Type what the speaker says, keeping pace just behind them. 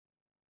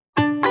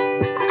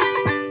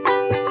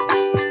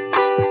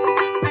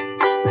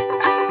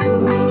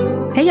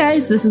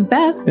guys, this is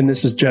Beth. And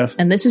this is Jeff.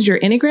 And this is your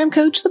Enneagram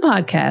Coach, the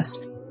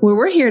podcast, where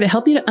we're here to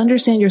help you to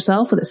understand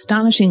yourself with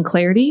astonishing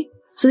clarity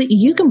so that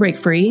you can break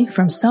free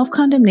from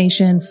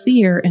self-condemnation,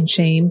 fear, and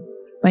shame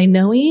by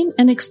knowing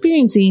and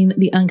experiencing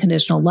the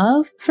unconditional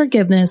love,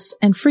 forgiveness,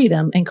 and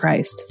freedom in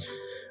Christ.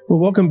 Well,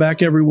 welcome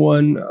back,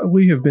 everyone.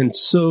 We have been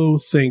so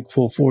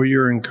thankful for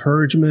your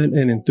encouragement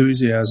and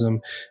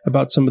enthusiasm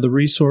about some of the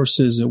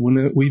resources that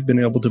we've been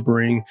able to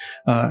bring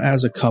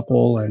as a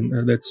couple,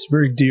 and that's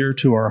very dear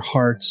to our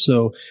hearts.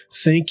 So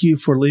thank you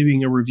for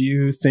leaving a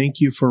review.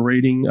 Thank you for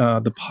rating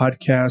the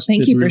podcast.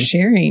 Thank you for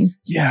sharing.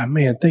 Yeah,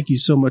 man, thank you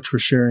so much for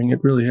sharing. It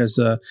really has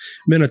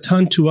meant a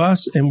ton to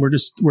us, and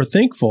we're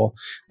thankful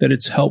that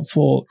it's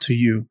helpful to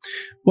you.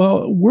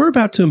 Well, we're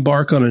about to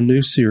embark on a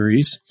new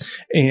series,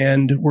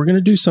 and we're going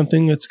to do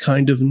something that's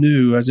kind of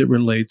new as it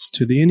relates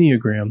to the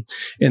Enneagram.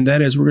 And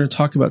that is, we're going to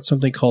talk about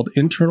something called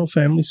internal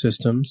family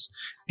systems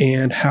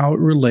and how it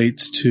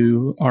relates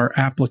to our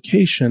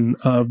application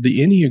of the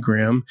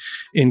Enneagram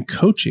in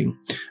coaching.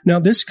 Now,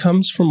 this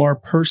comes from our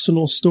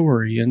personal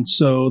story. And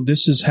so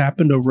this has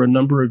happened over a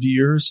number of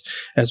years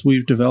as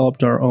we've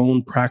developed our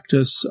own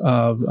practice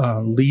of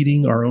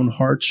leading our own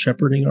hearts,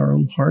 shepherding our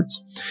own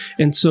hearts.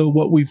 And so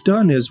what we've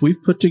done is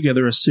we've put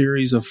together a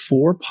series of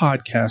 4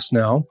 podcasts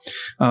now.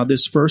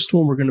 This first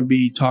one, we're going to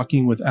be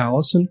talking with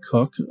Allison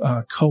Cook,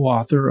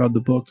 co-author of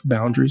the book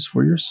Boundaries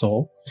for Your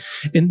Soul.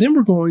 And then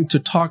we're going to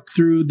talk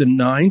through the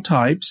 9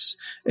 types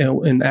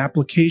and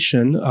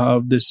application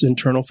of this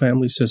internal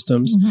family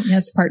systems. Mm-hmm.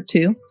 That's part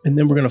 2. And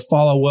then we're going to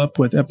follow up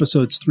with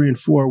episodes 3 and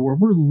 4, where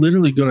we're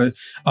literally going to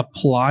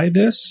apply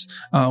this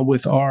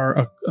with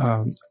our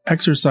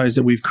exercise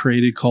that we've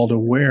created called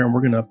Aware, and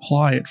we're going to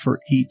apply it for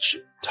each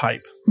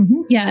type.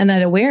 Mm-hmm. Yeah, and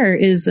that Aware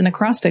is an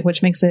acrostic,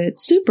 which makes it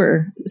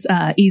super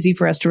easy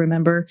for us to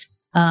remember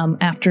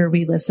after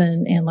we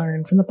listen and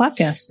learn from the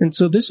podcast. And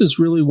so this is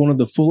really one of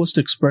the fullest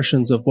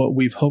expressions of what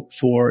we've hoped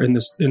for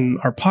in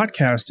our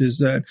podcast, is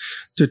that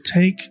to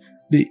take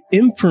the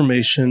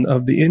information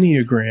of the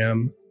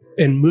Enneagram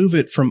and move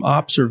it from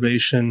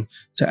observation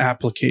to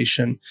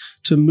application,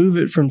 to move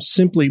it from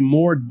simply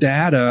more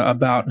data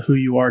about who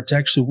you are to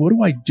actually, what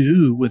do I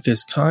do with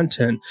this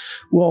content?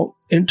 Well,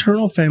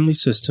 internal family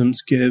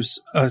systems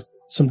gives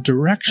some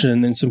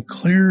direction and some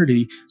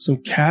clarity, some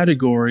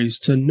categories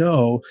to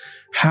know,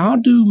 how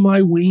do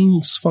my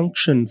wings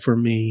function for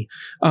me?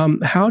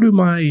 How do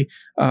my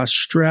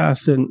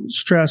stress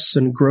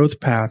and growth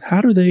path,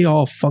 how do they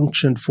all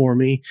function for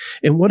me?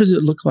 And what does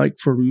it look like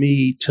for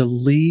me to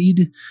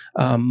lead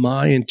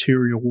my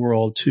interior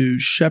world, to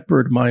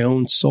shepherd my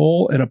own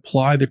soul and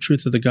apply the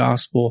truth of the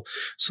gospel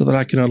so that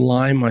I can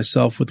align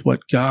myself with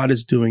what God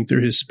is doing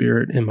through His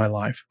Spirit in my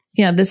life?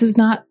 Yeah, this is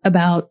not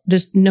about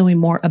just knowing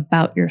more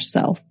about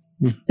yourself.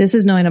 This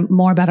is knowing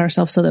more about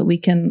ourselves so that we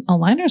can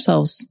align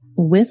ourselves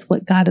with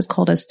what God has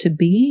called us to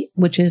be,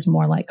 which is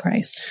more like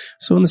Christ.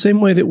 So in the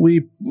same way that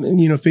we,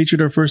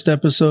 featured our first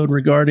episode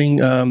regarding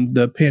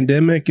the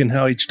pandemic and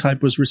how each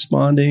type was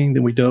responding,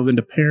 then we dove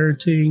into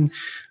parenting,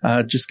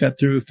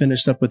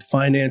 finished up with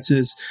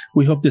finances.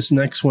 We hope this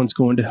next one's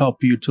going to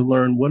help you to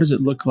learn, what does it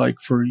look like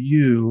for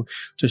you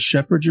to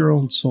shepherd your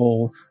own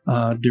soul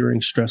during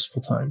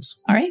stressful times.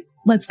 All right,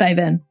 let's dive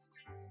in.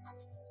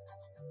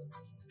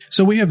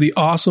 So we have the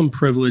awesome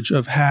privilege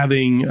of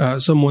having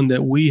someone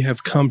that we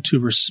have come to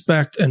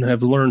respect and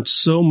have learned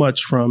so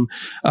much from,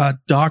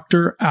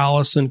 Dr.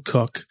 Allison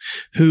Cook,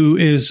 who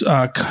has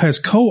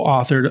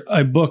co-authored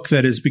a book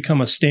that has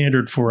become a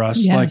standard for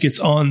us. Yes. Like, it's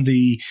on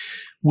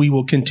we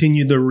will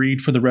continue the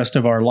read for the rest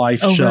of our life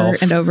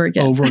shelf. Over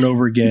and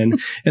over again.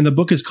 And the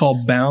book is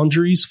called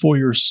Boundaries for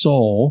Your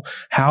Soul: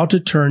 How to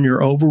Turn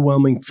Your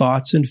Overwhelming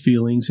Thoughts and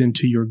Feelings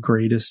into Your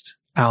Greatest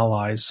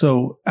Allies.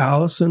 So,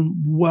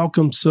 Allison,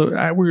 welcome.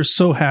 We're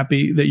so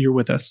happy that you're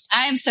with us.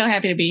 I am so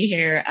happy to be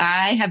here.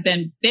 I have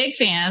been big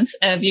fans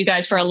of you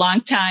guys for a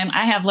long time.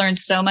 I have learned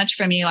so much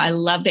from you. I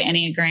love the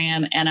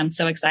Enneagram, and I'm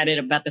so excited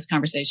about this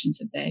conversation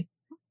today.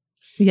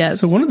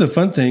 Yes. So one of the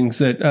fun things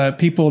that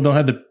people don't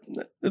have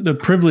the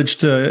privilege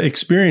to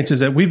experience is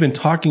that we've been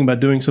talking about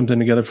doing something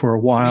together for a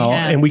while,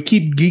 and we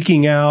keep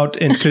geeking out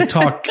and could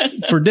talk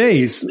for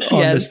days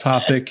on this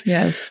topic.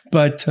 Yes.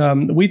 But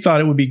we thought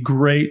it would be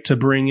great to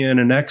bring in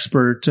an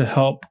expert to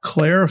help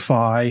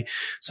clarify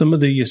some of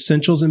the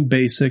essentials and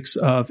basics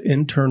of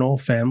internal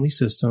family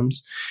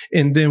systems.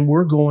 And then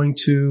we're going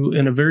to,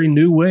 in a very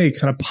new way,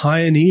 kind of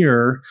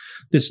pioneer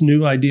this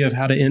new idea of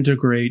how to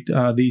integrate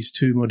these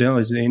two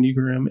modalities, the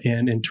Enneagram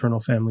and internal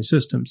family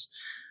systems.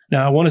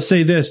 Now, I want to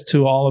say this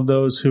to all of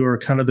those who are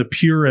kind of the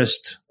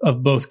purist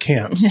of both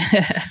camps,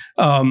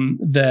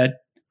 that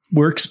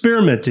we're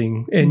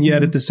experimenting, and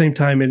yet at the same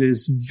time, it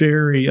is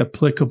very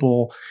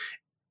applicable.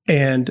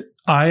 And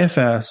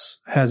IFS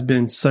has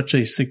been such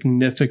a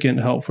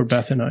significant help for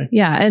Beth and I.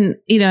 Yeah. And,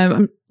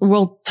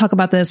 we'll talk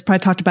about this, probably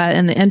talked about it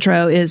in the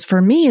intro, is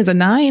for me as a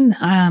 9,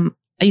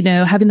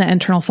 having that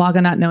internal fog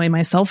and not knowing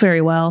myself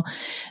very well,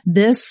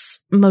 this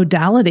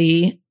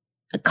modality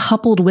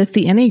coupled with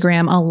the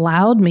Enneagram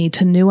allowed me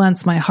to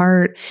nuance my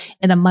heart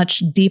in a much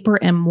deeper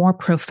and more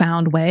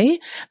profound way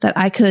that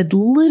I could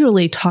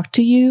literally talk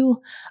to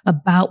you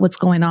about what's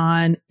going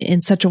on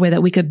in such a way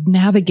that we could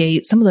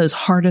navigate some of those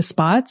hardest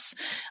spots,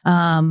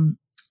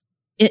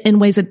 in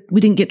ways that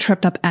we didn't get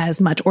tripped up as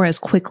much or as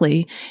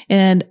quickly.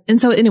 And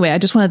so anyway, I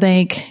just want to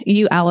thank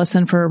you,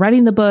 Allison, for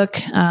writing the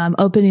book,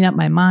 opening up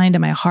my mind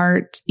and my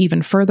heart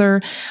even further.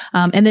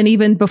 And then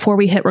even before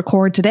we hit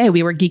record today,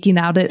 we were geeking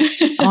out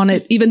on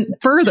it even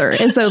further.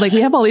 And so we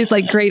have all these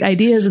great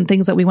ideas and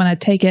things that we want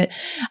to take it.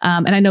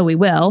 And I know we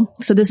will.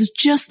 So this is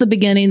just the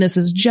beginning. This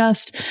is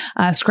just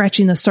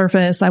scratching the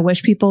surface. I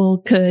wish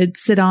people could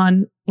sit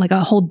on a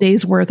whole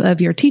day's worth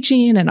of your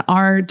teaching and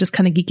our just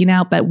kind of geeking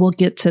out, but we'll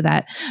get to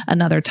that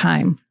another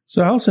time.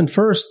 So Allison,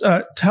 first,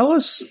 tell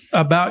us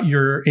about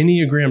your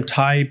Enneagram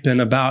type and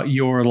about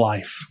your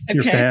life,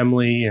 your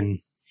family, and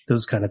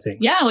those kind of things.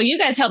 Yeah, well, you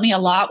guys helped me a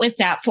lot with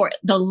that. For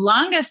the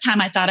longest time,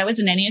 I thought I was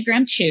an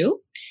Enneagram 2.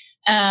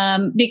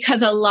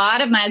 Because a lot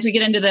of as we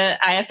get into the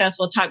IFS,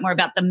 we'll talk more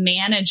about the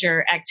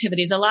manager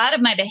activities. A lot of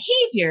my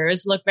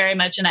behaviors look very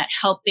much in that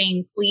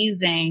helping,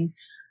 pleasing.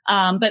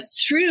 But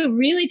through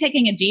really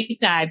taking a deep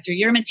dive through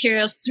your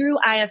materials, through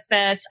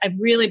IFS, I've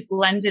really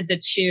blended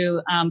the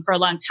two for a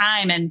long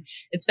time. And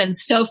it's been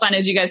so fun,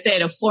 as you guys say,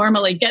 to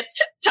formally get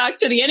to talk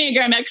to the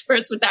Enneagram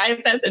experts with the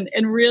IFS and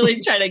really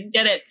try to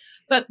get it.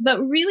 But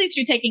really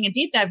through taking a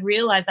deep dive,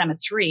 realized I'm a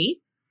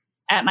 3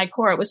 at my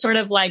core. It was sort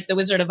of like the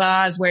Wizard of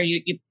Oz, where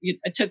you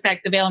took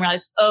back the veil and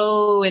realized,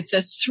 oh, it's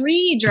a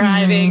 3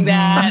 driving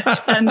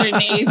that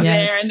underneath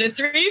there. And the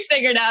 3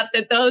 figured out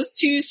that those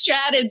 2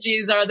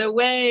 strategies are the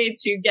way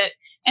to get,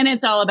 and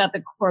it's all about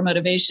the core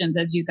motivations,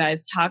 as you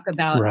guys talk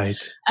about. Right.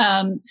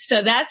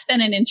 So that's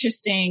been an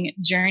interesting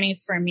journey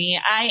for me.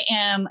 I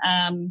am,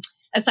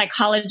 a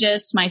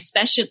psychologist. My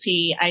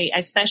specialty, I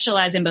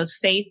specialize in both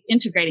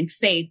integrating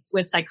faith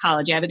with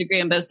psychology. I have a degree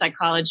in both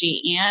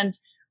psychology and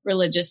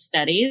religious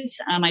studies.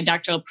 My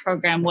doctoral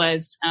program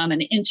was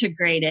an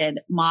integrated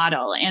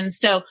model. And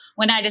so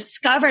when I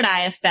discovered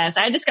IFS,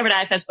 I discovered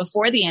IFS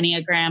before the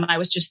Enneagram. I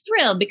was just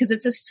thrilled because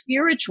it's a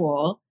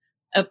spiritual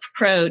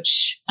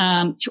approach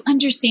to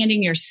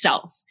understanding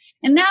yourself.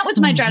 And that was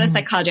my draw to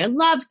psychology. I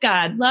loved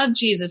God, loved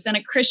Jesus, been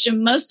a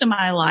Christian most of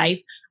my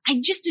life. I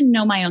just didn't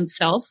know my own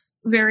self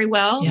very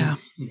well. Yeah.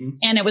 Mm-hmm.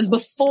 And it was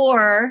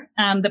before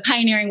the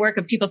pioneering work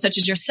of people such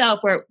as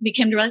yourself, where it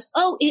became to realize,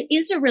 oh, it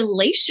is a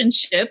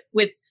relationship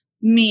with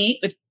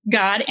me, with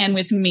God and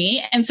with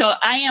me. And so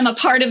I am a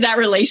part of that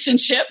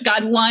relationship.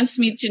 God wants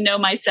me to know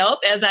myself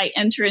as I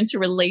enter into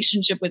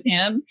relationship with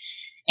him.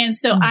 And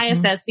so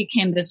IFS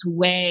became this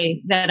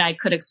way that I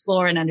could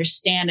explore and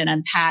understand and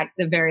unpack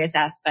the various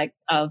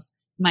aspects of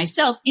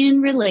myself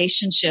in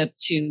relationship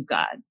to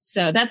God.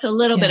 So that's a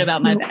little bit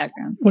about my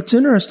background. What's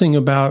interesting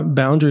about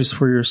Boundaries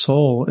for Your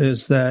Soul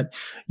is that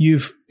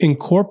you've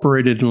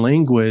incorporated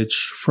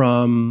language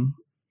from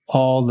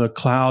all the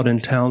Cloud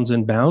and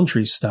Townsend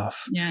boundary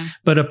stuff,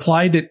 but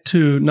applied it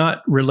to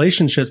not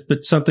relationships,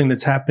 but something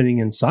that's happening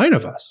inside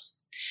of us.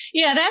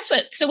 Yeah,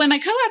 so when my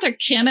co-author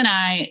Kim and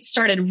I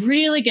started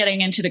really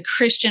getting into the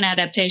Christian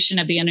adaptation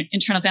of the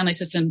internal family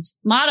systems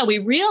model, we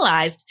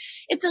realized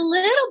it's a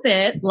little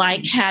bit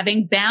like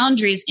having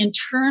boundaries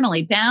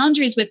internally,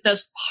 boundaries with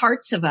those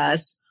parts of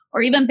us,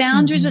 or even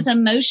boundaries with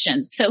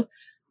emotions. So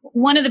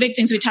one of the big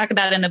things we talk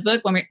about in the book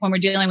when we're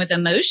dealing with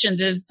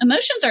emotions is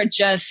emotions are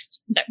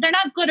just, they're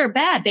not good or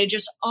bad. They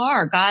just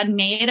are. God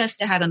made us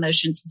to have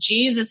emotions.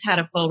 Jesus had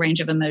a full range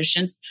of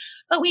emotions,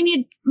 but we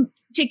need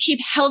to keep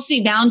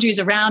healthy boundaries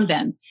around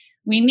them.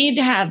 We need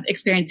to have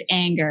experience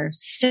anger,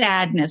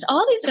 sadness.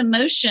 All these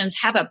emotions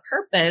have a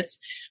purpose,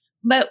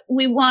 but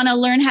we want to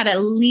learn how to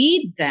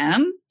lead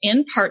them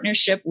in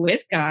partnership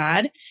with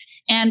God.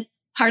 And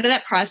part of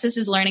that process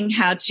is learning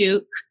how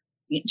to,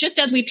 just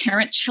as we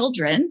parent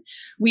children,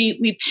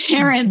 we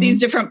parent these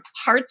different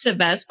parts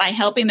of us by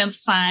helping them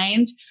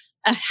find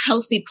a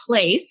healthy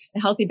place,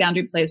 a healthy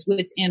boundary place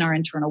within our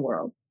internal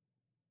world.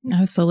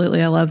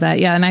 Absolutely. I love that.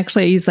 Yeah. And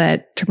actually I use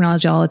that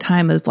terminology all the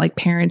time of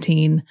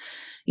parenting,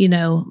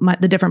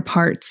 the different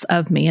parts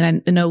of me.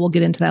 And I know we'll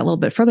get into that a little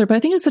bit further, but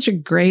I think it's such a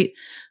great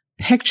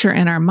picture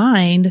in our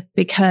mind,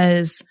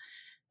 because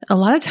a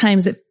lot of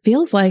times it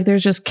feels like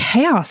there's just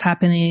chaos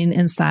happening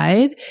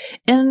inside,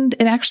 and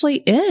it actually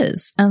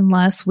is,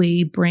 unless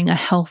we bring a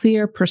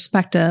healthier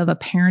perspective, a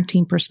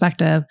parenting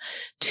perspective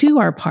to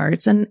our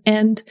parts,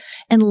 and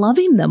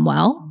loving them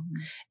well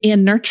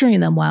and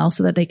nurturing them well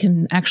so that they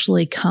can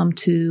actually come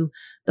to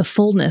the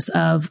fullness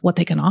of what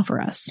they can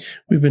offer us.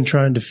 We've been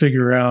trying to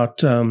figure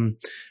out what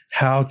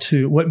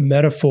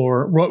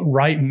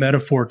right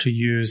metaphor to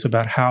use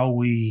about how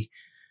we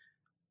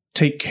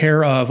take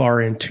care of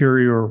our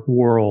interior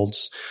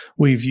worlds.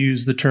 We've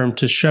used the term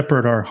to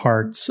shepherd our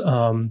hearts.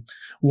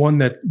 one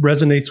that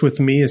resonates with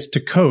me is to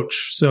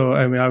coach. So,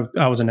 I mean,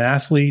 I was an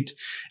athlete.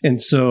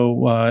 And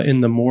so,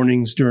 in the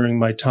mornings during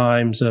my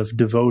times of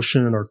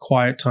devotion or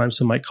quiet time,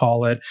 some might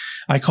call it,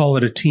 I call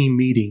it a team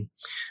meeting,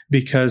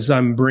 because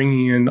I'm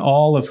bringing in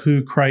all of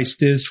who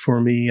Christ is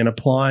for me and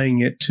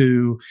applying it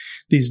to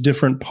these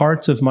different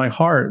parts of my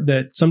heart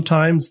that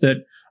sometimes that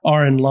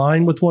are in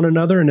line with one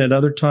another, and at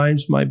other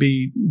times might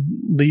be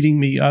leading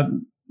me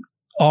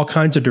all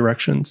kinds of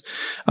directions.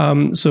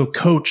 So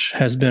coach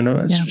has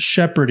been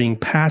shepherding,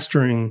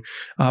 pastoring,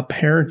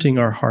 parenting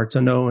our hearts. I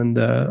know in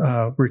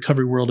the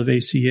recovery world of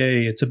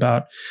ACA, it's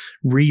about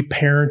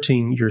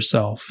reparenting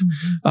yourself.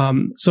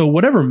 So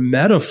whatever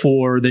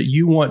metaphor that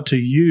you want to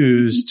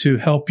use to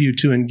help you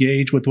to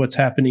engage with what's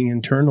happening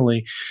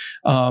internally,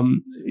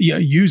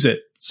 use it.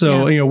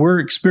 So,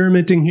 we're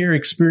experimenting here,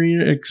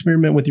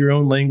 experiment with your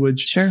own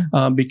language. Sure.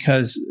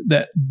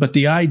 But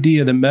the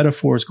idea, the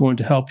metaphor is going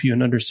to help you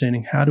in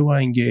understanding how do I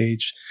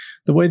engage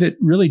the way that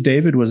really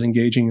David was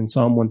engaging in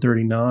Psalm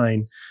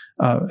 139.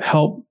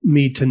 Help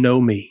me to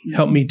know me,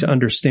 help me to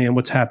understand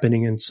what's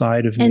happening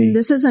inside of me. And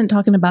this isn't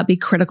talking about be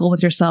critical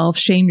with yourself,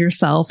 shame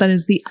yourself. That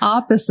is the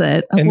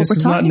opposite of what we're talking about. And this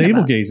is not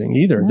navel gazing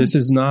either. No. This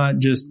is not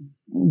just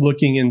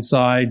looking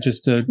inside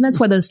just to... And that's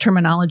why those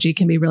terminology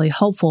can be really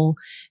helpful.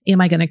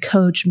 Am I going to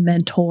coach,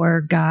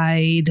 mentor,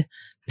 guide,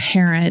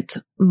 parent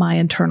my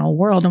internal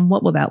world? And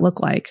what will that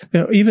look like?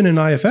 Even in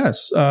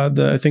IFS,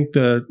 I think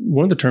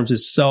one of the terms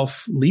is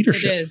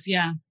self-leadership. It is,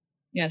 yeah.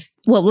 Yes.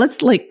 Well, let's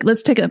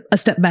take a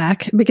step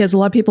back, because a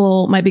lot of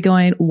people might be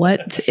going,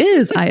 what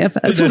is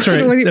IFS? That's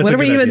right. What are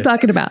we even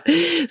talking about?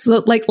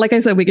 So like I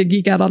said, we could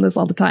geek out on this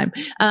all the time.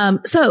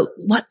 So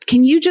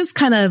can you just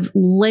kind of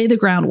lay the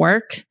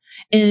groundwork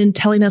in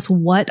telling us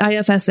what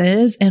IFS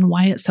is and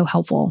why it's so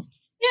helpful?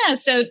 Yeah.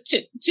 So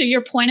to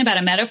your point about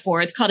a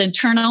metaphor, it's called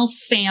internal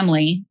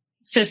family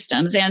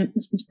systems. And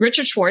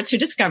Richard Schwartz, who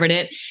discovered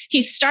it,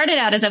 he started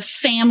out as a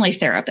family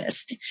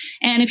therapist.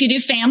 And if you do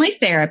family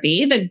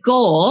therapy, the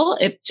goal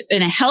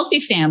in a healthy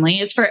family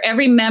is for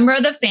every member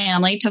of the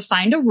family to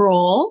find a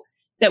role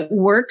that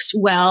works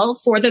well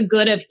for the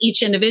good of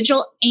each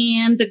individual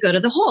and the good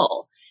of the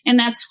whole. And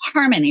that's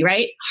harmony,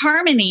 right?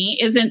 Harmony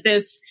isn't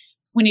this,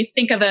 when you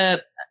think of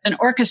an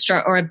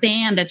orchestra or a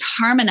band that's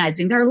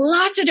harmonizing, there are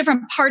lots of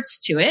different parts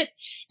to it.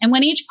 And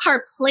when each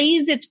part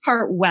plays its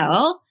part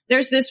well,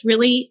 there's this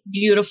really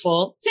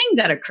beautiful thing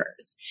that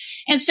occurs.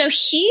 And so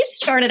he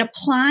started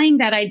applying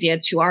that idea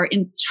to our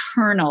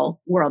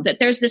internal world, that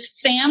there's this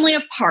family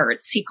of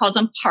parts. He calls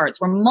them parts.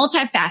 We're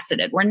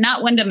multifaceted. We're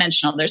not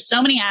one-dimensional. There's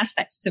so many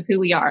aspects of who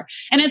we are.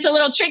 And it's a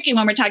little tricky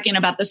when we're talking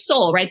about the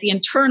soul, right? The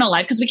internal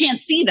life, because we can't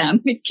see them.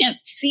 We can't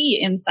see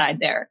inside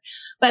there.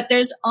 But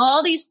there's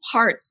all these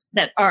parts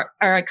that are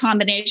a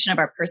combination of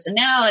our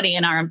personality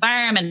and our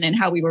environment and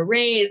how we were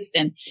raised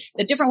and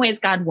the different ways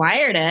God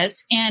wired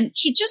us. And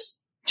he just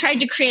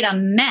tried to create a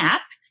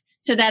map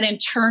to that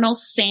internal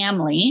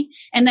family.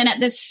 And then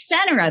at the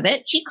center of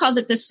it, he calls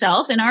it the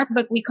self. In our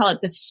book, we call it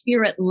the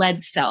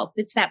spirit-led self.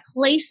 It's that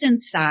place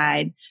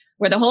inside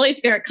where the Holy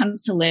Spirit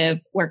comes to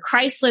live, where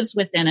Christ lives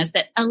within us,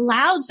 that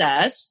allows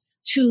us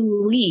to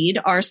lead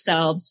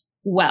ourselves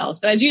well.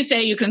 So as you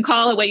say, you can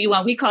call it what you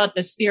want. We call it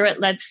the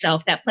spirit-led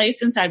self, that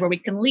place inside where we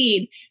can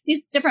lead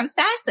these different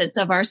facets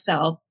of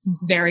ourselves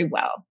very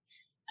well.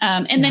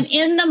 And then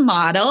in the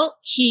model,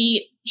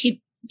 he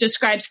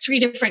describes 3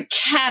 different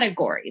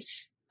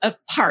categories of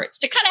parts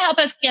to kind of help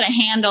us get a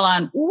handle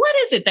on what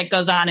is it that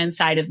goes on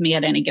inside of me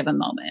at any given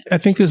moment. I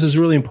think this is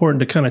really important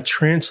to kind of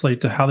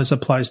translate to how this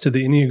applies to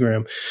the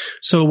Enneagram.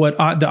 So what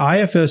the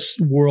IFS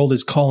world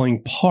is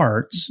calling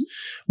parts,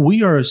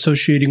 we are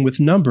associating with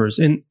numbers.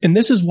 And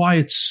this is why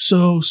it's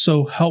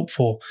so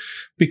helpful,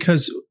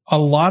 because a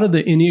lot of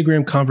the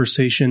Enneagram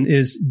conversation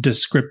is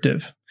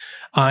descriptive.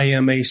 I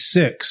am a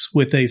 6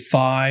 with a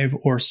 5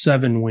 or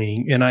 7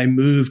 wing, and I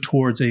move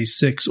towards a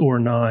 6 or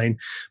 9,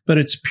 but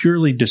it's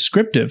purely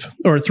descriptive.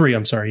 Or 3,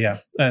 I'm sorry. Yeah.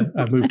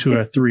 I moved to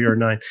a 3 or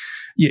 9.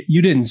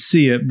 You didn't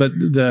see it, but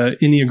the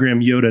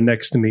Enneagram Yoda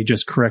next to me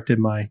just corrected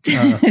my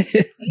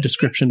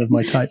description of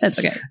my type. That's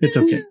okay. It's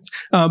okay.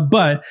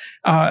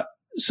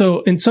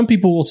 And some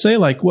people will say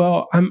like,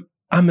 well,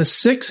 I'm a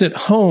 6 at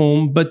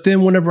home, but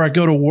then whenever I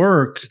go to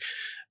work,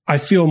 I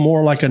feel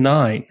more like a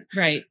 9.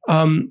 Right.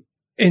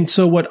 And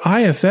so what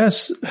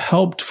IFS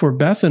helped for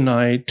Beth and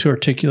I to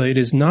articulate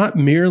is not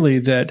merely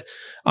that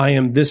I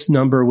am this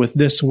number with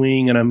this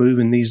wing and I move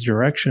in these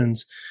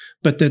directions,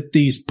 but that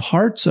these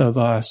parts of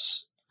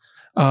us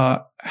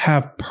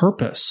have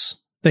purpose.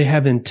 They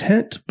have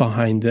intent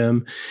behind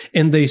them,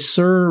 and they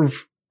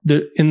serve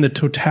in the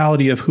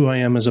totality of who I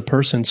am as a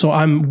person. So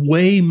I'm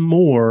way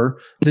more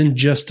than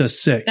just a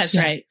 6. That's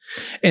right.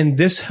 And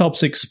this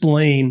helps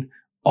explain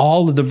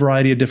all of the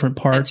variety of different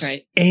parts That's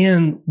right.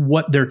 and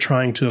what they're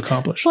trying to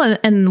accomplish. Well,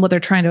 and what they're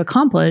trying to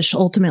accomplish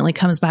ultimately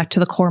comes back to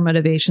the core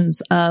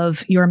motivations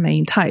of your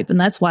main type. And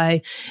that's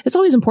why it's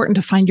always important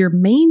to find your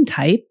main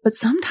type. But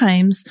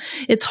sometimes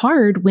it's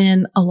hard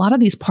when a lot of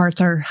these parts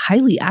are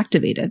highly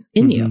activated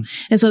in you.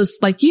 And so it's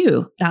like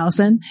you,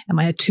 Allison, am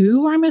I a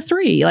 2 or am I a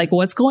 3? Like,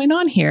 what's going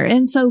on here?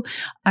 And so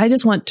I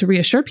just want to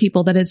reassure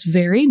people that it's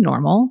very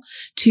normal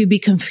to be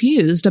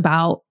confused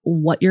about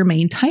what your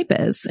main type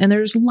is. And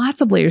there's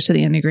lots of layers to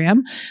the Enneagram,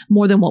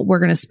 more than what we're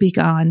going to speak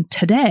on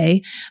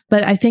today.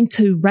 But I think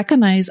to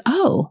recognize,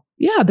 oh,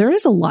 yeah, there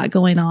is a lot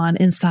going on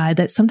inside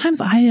that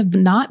sometimes I have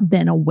not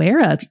been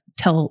aware of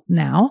till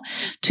now,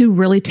 to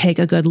really take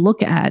a good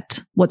look at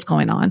what's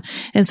going on.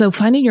 And so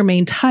finding your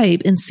main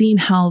type and seeing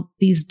how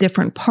these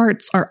different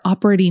parts are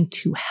operating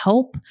to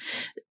help,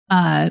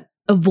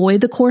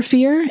 avoid the core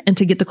fear and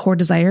to get the core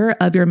desire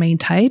of your main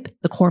type,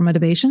 the core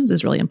motivations,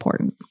 is really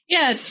important.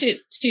 Yeah, to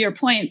your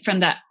point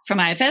from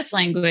IFS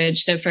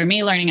language. So for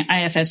me, learning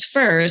IFS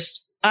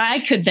first, I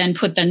could then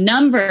put the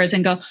numbers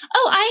and go,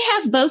 oh, I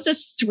have both a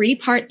 3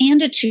 part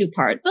and a 2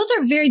 part. Both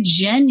are very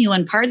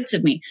genuine parts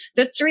of me.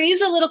 The 3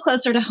 is a little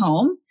closer to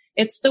home.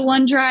 It's the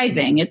one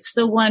driving. It's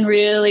the one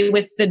really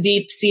with the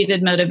deep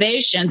seated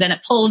motivations, and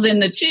it pulls in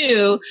the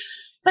 2.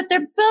 But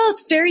they're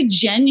both very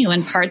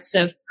genuine parts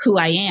of who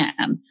I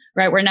am,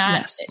 right? We're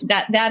not,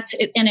 that's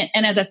it.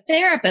 And as a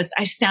therapist,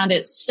 I found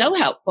it so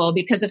helpful,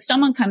 because if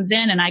someone comes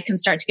in and I can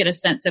start to get a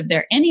sense of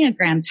their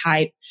Enneagram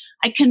type,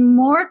 I can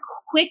more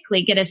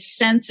quickly get a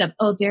sense of,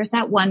 oh, there's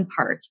that one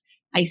part.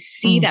 I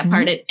see that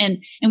part.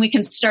 And we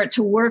can start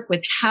to work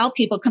with how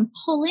people can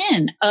pull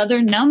in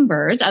other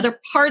numbers, other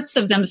parts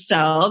of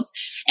themselves.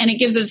 And it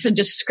gives us a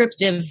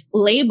descriptive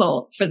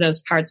label for those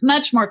parts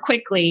much more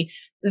quickly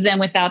than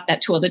without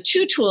that tool. The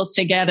 2 tools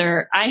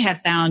together, I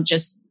have found,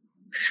 just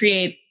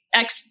create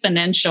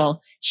exponential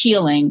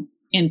healing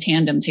in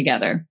tandem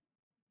together.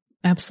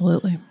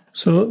 Absolutely.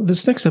 So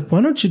this next step,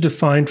 why don't you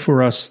define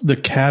for us the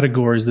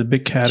categories, the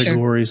big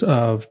categories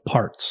of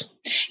parts?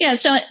 Yeah.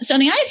 So in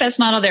the IFS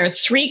model, there are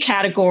 3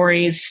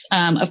 categories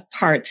of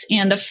parts.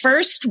 And the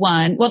first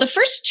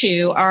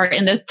 2 are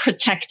in the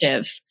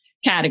protective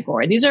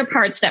category. These are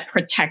parts that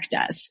protect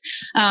us.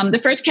 The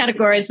first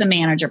category is the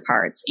manager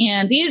parts.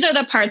 And these are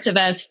the parts of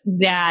us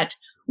that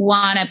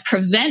want to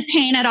prevent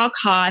pain at all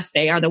costs.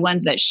 They are the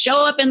ones that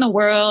show up in the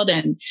world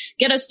and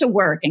get us to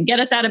work and get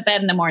us out of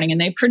bed in the morning,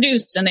 and they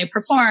produce and they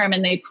perform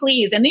and they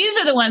please. And these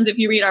are the ones, if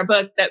you read our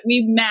book, that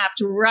we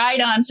mapped right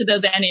onto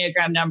those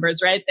Enneagram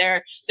numbers, right?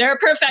 They're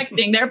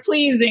perfecting, they're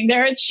pleasing,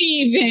 they're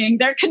achieving,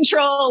 they're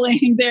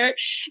controlling, they're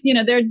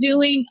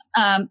doing,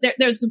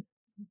 there's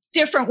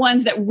different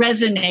ones that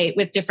resonate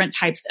with different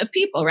types of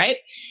people, right?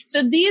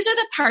 So these are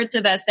the parts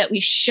of us that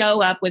we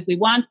show up with, we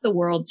want the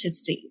world to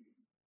see.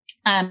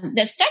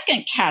 The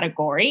second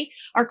category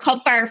are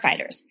called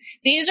firefighters.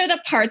 These are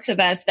the parts of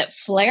us that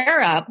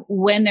flare up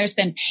when there's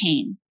been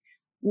pain,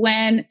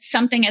 when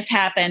something has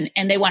happened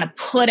and they want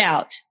to put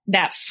out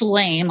that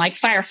flame, like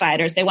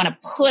firefighters, they want to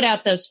put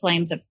out those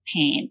flames of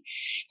pain.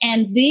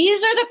 And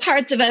these are the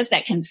parts of us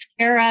that can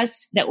scare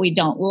us, that we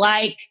don't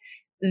like,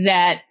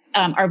 that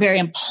are very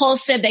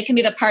impulsive. They can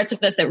be the parts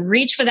of us that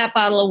reach for that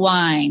bottle of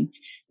wine,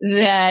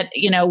 that,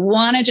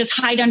 want to just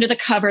hide under the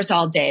covers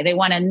all day. They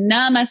want to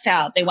numb us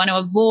out. They want to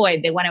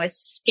avoid. They want to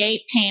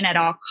escape pain at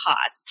all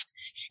costs.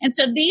 And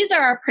so these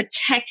are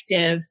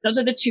those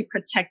are the 2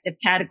 protective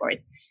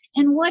categories.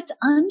 And what's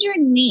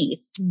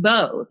underneath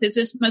both is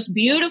this most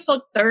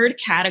beautiful third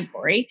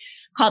category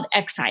called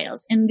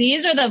exiles. And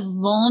these are the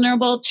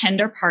vulnerable,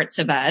 tender parts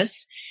of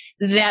us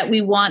that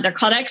we want. They're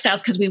called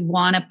exiles because we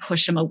want to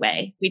push them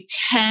away. We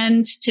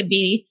tend to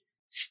be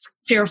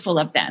fearful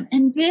of them.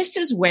 And this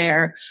is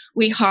where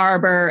we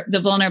harbor the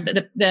vulnerable,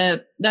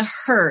 the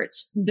hurt,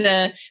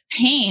 the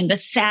pain, the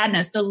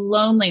sadness, the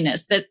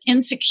loneliness, the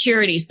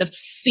insecurities, the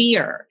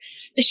fear,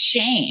 the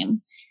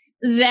shame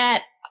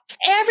that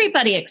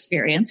everybody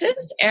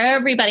experiences.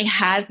 Everybody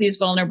has these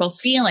vulnerable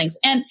feelings.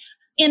 And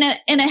in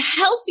a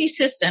healthy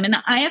system, in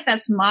the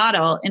IFS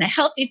model, in a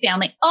healthy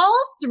family,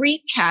 all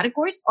 3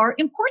 categories are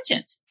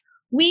important.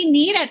 We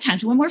need at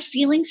times when we're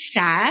feeling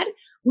sad,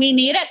 we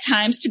need at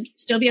times to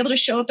still be able to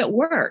show up at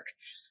work.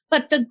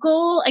 But the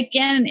goal,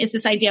 again, is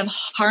this idea of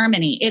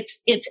harmony. It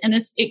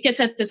gets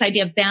at this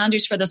idea of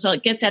boundaries for the soul.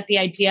 It gets at the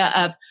idea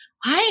of,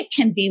 I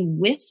can be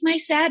with my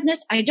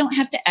sadness. I don't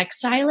have to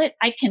exile it.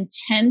 I can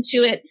tend to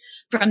it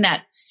from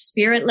that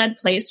spirit-led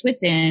place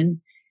within,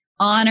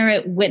 honor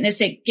it, witness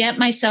it, get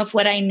myself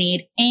what I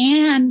need,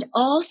 and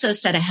also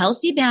set a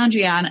healthy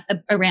boundary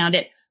around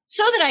it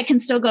so that I can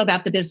still go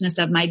about the business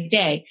of my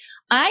day.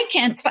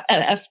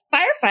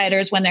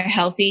 Firefighters, when they're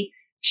healthy,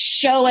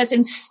 show us,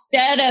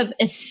 instead of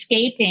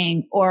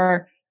escaping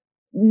or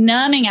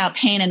numbing out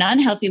pain in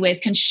unhealthy ways,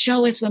 can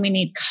show us when we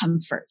need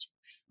comfort,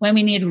 when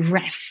we need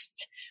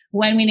rest,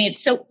 when we need,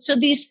 so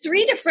these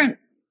 3 different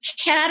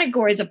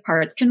categories of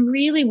parts can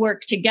really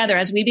work together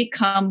as we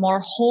become more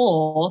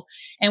whole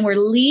and we're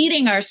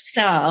leading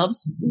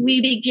ourselves.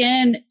 We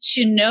begin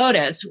to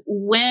notice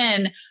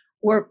when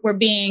we're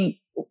being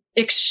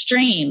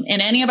extreme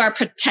in any of our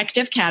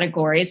protective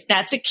categories,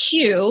 that's a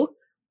cue.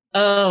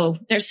 Oh,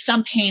 there's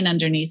some pain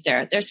underneath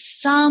there. There's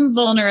some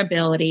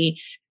vulnerability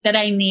that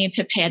I need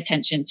to pay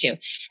attention to.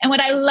 And what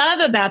I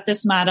love about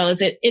this model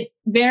is it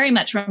very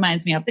much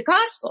reminds me of the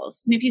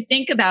Gospels. And if you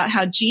think about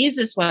how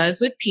Jesus was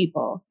with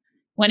people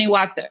when he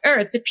walked the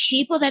earth, the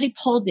people that he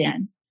pulled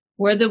in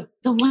were the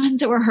ones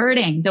that were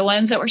hurting, the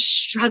ones that were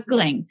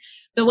struggling,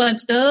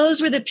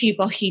 those were the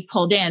people he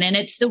pulled in. And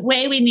it's the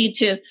way we need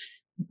to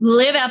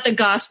live out the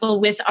gospel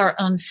with our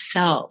own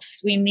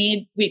selves. We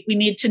need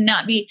to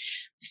not be,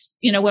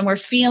 when we're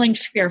feeling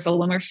fearful,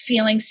 when we're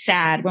feeling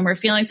sad, when we're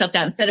feeling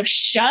self-doubt, instead of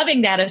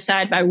shoving that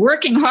aside by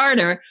working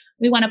harder,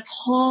 we want to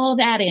pull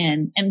that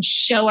in and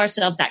show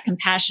ourselves that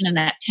compassion and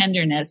that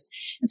tenderness.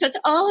 And so it's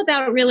all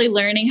about really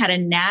learning how to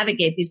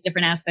navigate these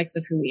different aspects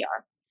of who we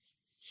are.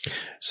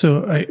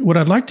 So what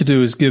I'd like to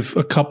do is give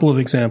a couple of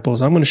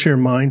examples. I'm going to share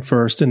mine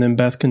first, and then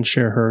Beth can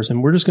share hers.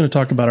 And we're just going to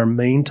talk about our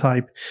main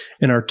type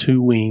and our two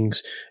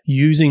wings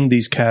using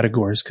these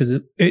categories,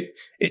 because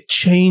it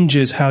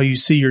changes how you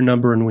see your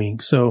number and wing.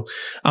 So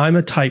I'm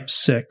a type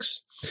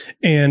 6,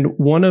 and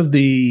one of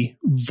the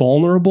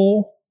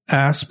vulnerable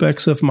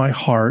aspects of my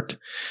heart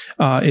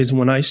is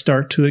when I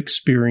start to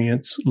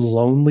experience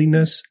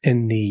loneliness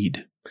and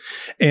need.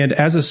 And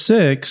as a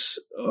 6,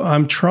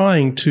 I'm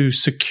trying to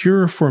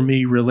secure for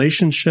me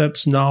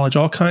relationships, knowledge,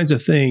 all kinds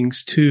of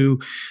things to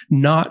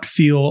not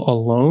feel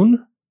alone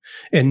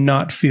and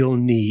not feel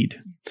need.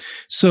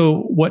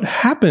 So what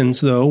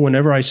happens though,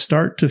 whenever I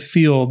start to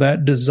feel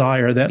that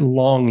desire, that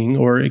longing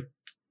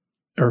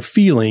or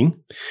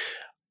feeling,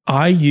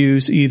 I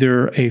use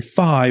either a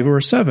 5 or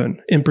a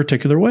 7 in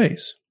particular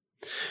ways.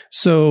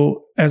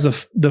 So as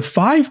the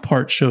 5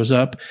 part shows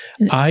up,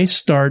 I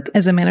start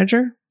as a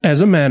manager,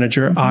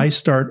 mm-hmm. I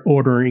start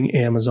ordering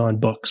Amazon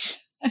books.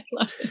 I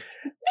love it.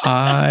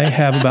 I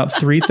have about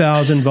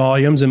 3,000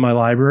 volumes in my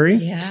library.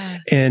 Yeah.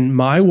 And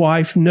my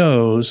wife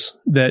knows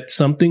that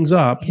something's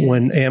up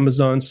when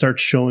Amazon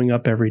starts showing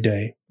up every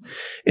day.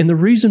 And the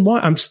reason why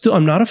I'm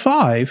not a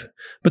 5,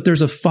 but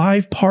there's a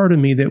 5 part of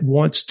me that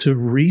wants to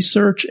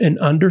research and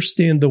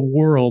understand the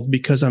world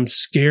because I'm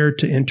scared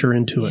to enter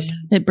into it.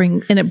 It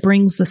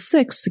brings the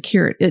 6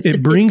 security.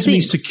 It brings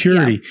me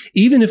security. Yeah.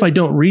 Even if I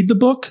don't read the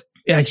book,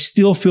 I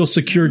still feel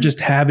secure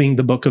just having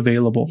the book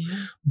available. Yeah.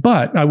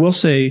 But I will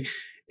say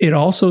it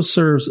also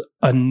serves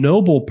a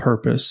noble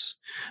purpose,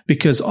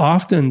 because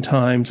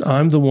oftentimes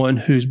I'm the one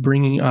who's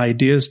bringing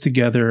ideas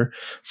together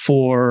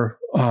for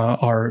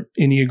our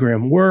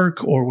Enneagram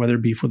work, or whether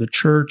it be for the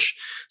church.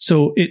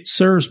 So it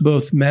serves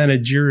both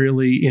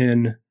managerially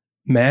in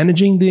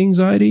managing the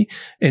anxiety,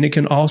 and it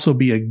can also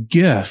be a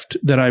gift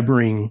that I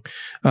bring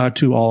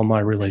to all of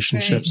my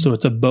relationships. Right. So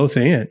it's a both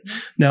and.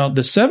 Now,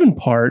 the 7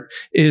 part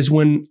is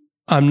when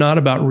I'm not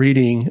about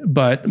reading,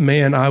 but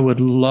man, I would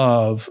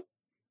love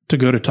to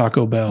go to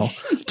Taco Bell.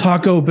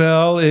 Taco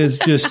Bell is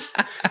just...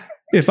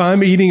 If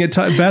I'm eating at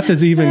Beth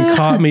has even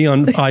caught me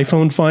on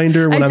iPhone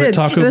Finder when I'm at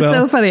Taco Bell. It was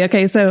so funny.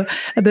 Okay, so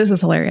this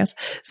is hilarious.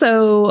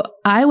 So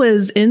I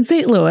was in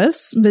St.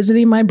 Louis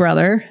visiting my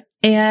brother,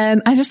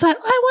 and I just thought,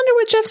 I wonder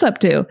what Jeff's up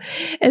to.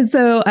 And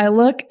so I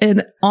look,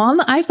 and on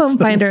the iPhone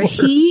Finder,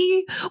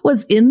 he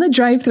was in the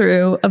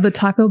drive-thru of the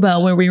Taco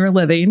Bell where we were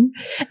living.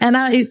 And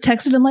I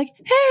texted him like,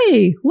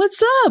 hey,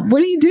 what's up?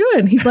 What are you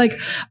doing? He's like,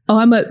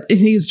 and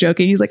he's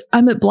joking. He's like,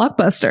 I'm at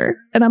Blockbuster.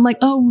 And I'm like,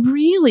 oh,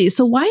 really?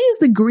 So why is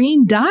the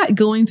green dot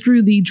going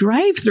through the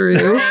drive-thru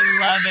I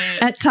love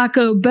it. at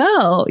Taco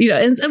Bell?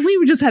 And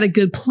we just had a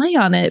good play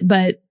on it,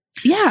 but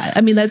yeah,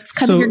 I mean, that's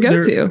kind of your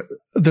go-to.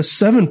 The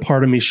 7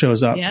 part of me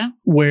shows up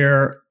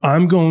where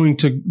I'm going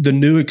to the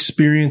new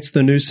experience,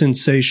 the new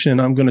sensation.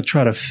 I'm going to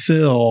try to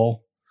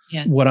fill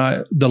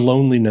the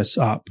loneliness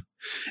up.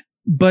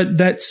 But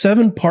that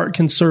 7 part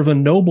can serve a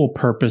noble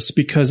purpose,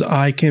 because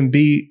I can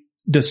be,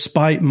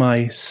 despite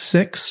my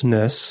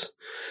 6-ness,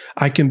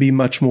 I can be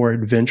much more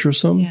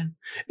adventuresome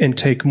and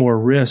take more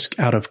risk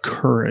out of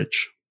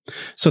courage.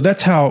 So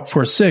that's how,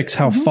 for a 6,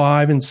 how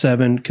 5 and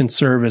 7 can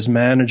serve as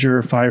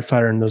manager,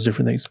 firefighter, and those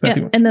different things.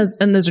 Yeah, and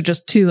those are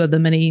just 2 of the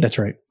many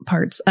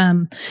parts.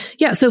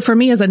 So for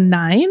me as a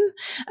 9,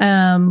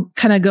 kind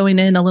of going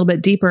in a little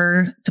bit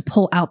deeper to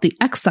pull out the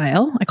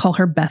exile, I call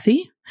her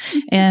Bethy.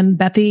 And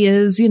Bethy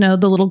is,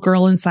 the little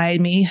girl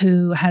inside me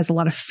who has a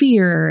lot of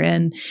fear,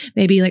 and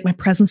maybe like my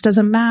presence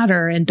doesn't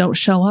matter, and don't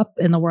show up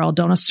in the world.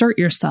 Don't assert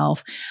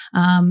yourself.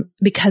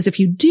 Because if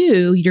you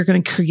do, you're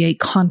going to create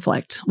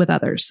conflict with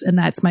others. And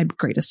that's my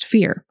greatest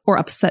fear, or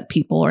upset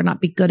people, or not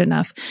be good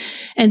enough.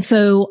 And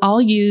so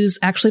I'll use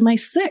actually my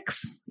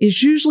 6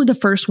 is usually the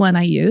first one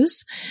I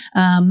use.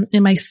 And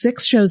my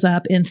 6 shows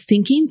up in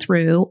thinking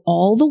through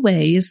all the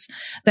ways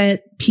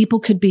that people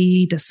could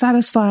be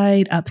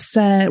dissatisfied,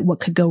 upset, what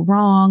could go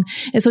wrong.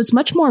 And so it's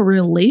much more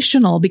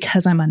relational,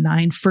 because I'm a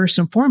 9 first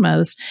and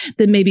foremost,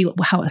 than maybe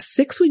how a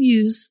 6 would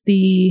use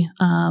the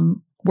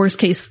worst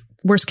case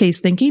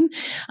thinking.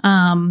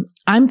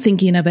 I'm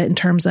thinking of it in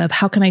terms of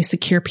how can I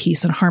secure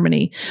peace and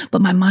harmony,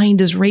 but my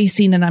mind is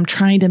racing and I'm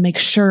trying to make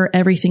sure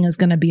everything is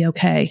going to be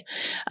okay.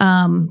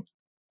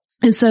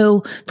 And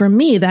so for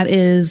me, that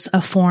is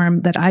a form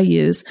that I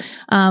use.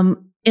 And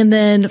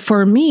then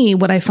for me,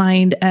 what I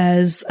find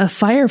as a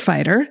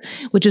firefighter,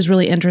 which is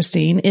really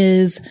interesting,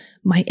 is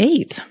my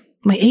 8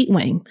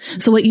 wing.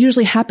 So what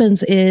usually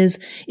happens is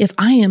if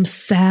I am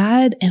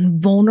sad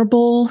and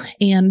vulnerable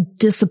and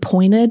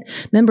disappointed,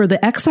 remember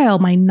the exile,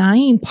 my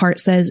 9 part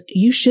says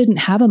you shouldn't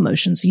have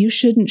emotions. You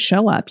shouldn't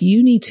show up.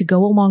 You need to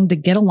go along to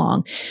get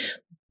along.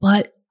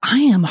 But I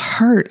am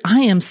hurt. I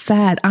am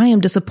sad. I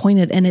am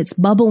disappointed, and it's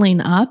bubbling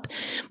up.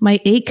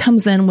 My 8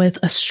 comes in with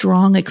a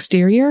strong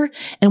exterior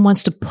and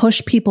wants to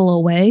push people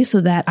away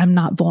so that I'm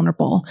not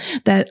vulnerable,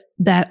 that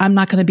I'm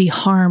not going to be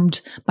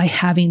harmed by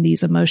having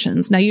these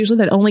emotions. Now, usually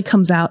that only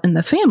comes out in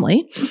the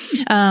family.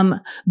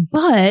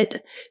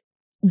 But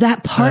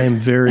that part. I am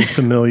very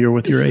familiar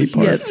with your 8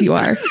 part. Yes, you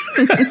are.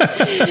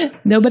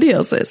 Nobody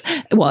else is.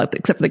 Well,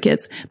 except for the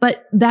kids.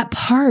 But that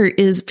part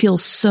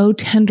feels so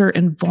tender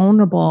and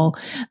vulnerable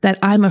that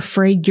I'm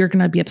afraid you're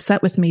going to be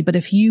upset with me. But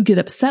if you get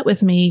upset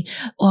with me,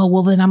 oh,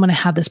 well, then I'm going to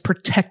have this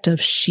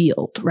protective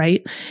shield,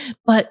 right?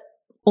 But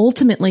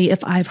ultimately,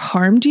 if I've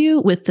harmed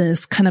you with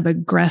this kind of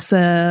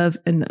aggressive,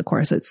 and of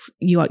course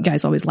you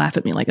guys always laugh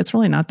at me like it's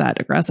really not that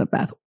aggressive,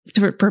 Beth.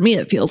 For me,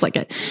 it feels like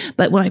it.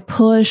 But when I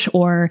push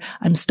or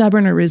I'm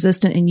stubborn or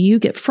resistant and you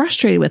get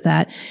frustrated with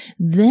that,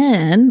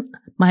 then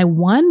my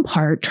 1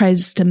 part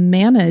tries to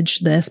manage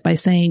this by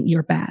saying,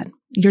 you're bad.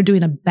 You're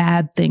doing a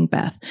bad thing,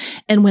 Beth.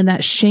 And when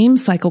that shame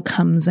cycle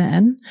comes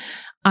in,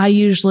 I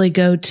usually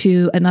go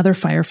to another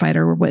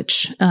firefighter,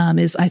 which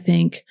is, I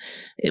think,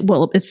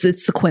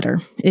 it's the quitter.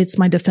 It's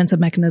my defensive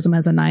mechanism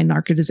as a 9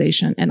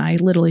 narcotization. And I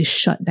literally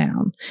shut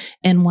down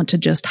and want to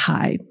just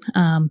hide.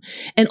 And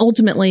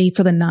ultimately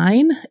for the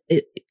 9,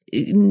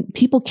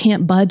 people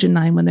can't budge a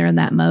 9 when they're in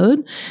that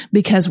mode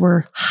because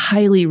we're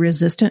highly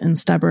resistant and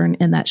stubborn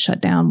in that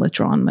shutdown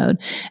withdrawn mode.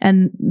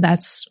 And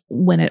that's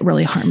when it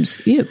really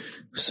harms you.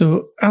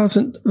 So,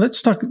 Allison,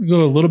 let's go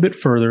a little bit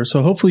further.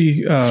 So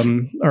hopefully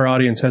our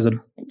audience has a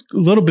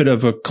little bit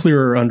of a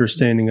clearer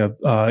understanding of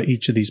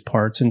each of these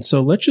parts. And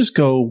so let's just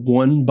go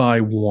one by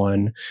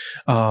one.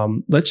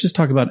 Let's just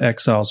talk about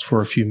exiles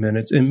for a few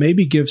minutes and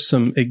maybe give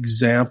some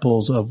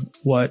examples of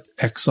what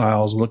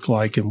exiles look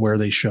like and where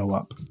they show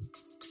up.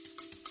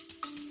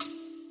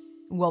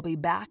 We'll be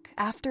back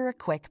after a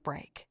quick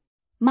break.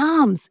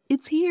 Moms,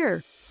 it's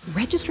here.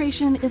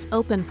 Registration is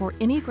open for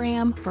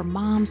Enneagram for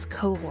Moms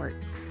cohort.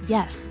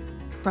 Yes,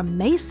 from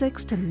May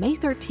 6th to May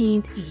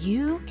 13th,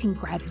 you can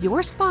grab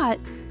your spot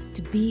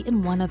to be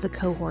in one of the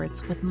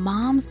cohorts with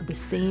moms of the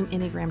same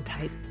Enneagram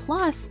type,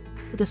 plus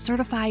with a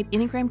certified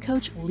Enneagram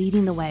coach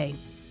leading the way.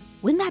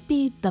 Wouldn't that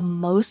be the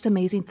most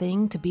amazing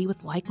thing to be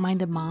with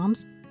like-minded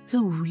moms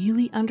who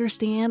really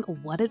understand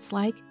what it's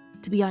like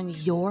to be on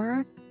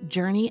your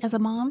journey as a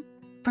mom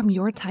from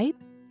your type?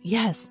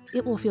 Yes,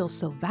 it will feel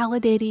so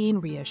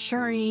validating,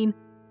 reassuring,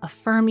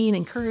 affirming,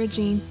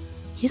 encouraging.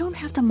 You don't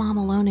have to mom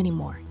alone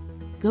anymore.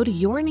 Go to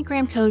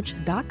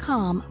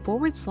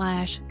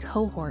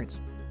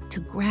yourenneagramcoach.com/cohorts to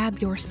grab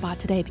your spot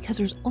today because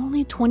there's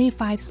only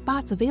 25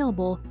 spots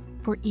available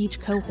for each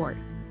cohort.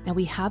 Now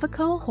we have a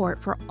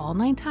cohort for all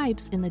 9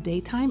 types in the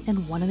daytime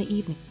and 1 in the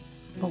evening.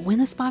 But when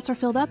the spots are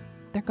filled up,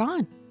 they're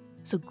gone.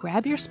 So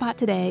grab your spot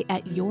today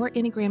at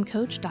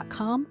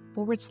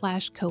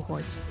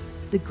yourenneagramcoach.com/cohorts.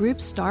 The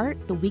groups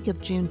start the week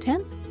of June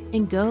 10th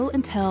and go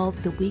until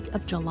the week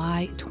of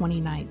July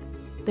 29th.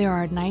 There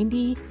are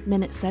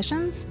 90-minute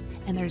sessions,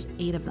 and there's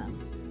 8 of them.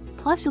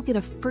 Plus, you'll get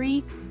a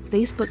free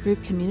Facebook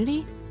group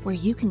community where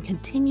you can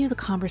continue the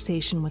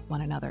conversation with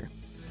one another.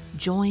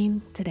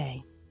 Join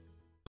today.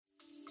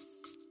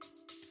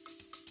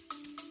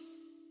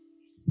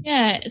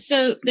 Yeah,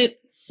 so the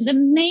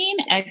main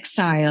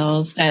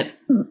exiles that,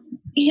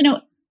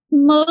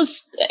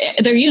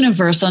 they're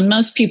universal, and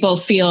most people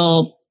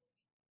feel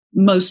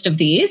most of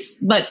these,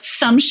 but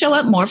some show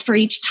up more for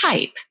each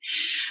type.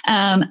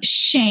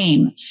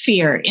 Shame,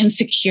 fear,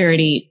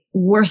 insecurity,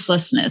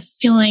 worthlessness,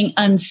 feeling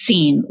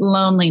unseen,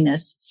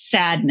 loneliness,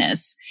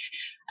 sadness.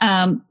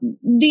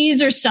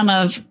 These are some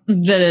of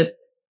the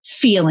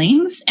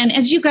feelings. And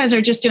as you guys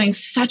are just doing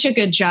such a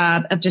good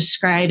job of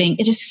describing,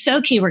 it is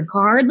so key,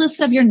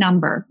 regardless of your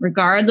number,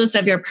 regardless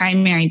of your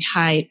primary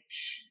type,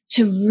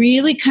 to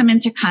really come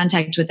into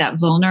contact with that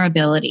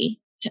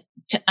vulnerability,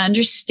 to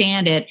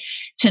understand it,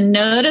 to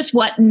notice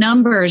what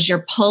numbers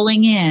you're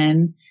pulling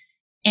in.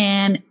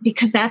 And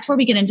because that's where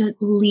we get into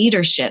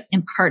leadership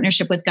and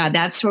partnership with God.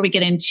 That's where we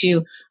get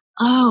into,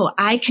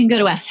 I can go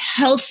to a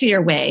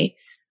healthier way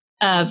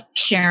of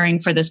caring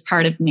for this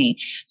part of me.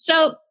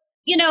 So,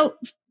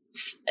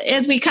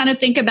 as we kind of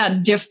think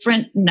about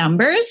different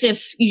numbers,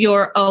 if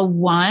you're a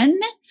 1,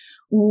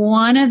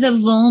 one of the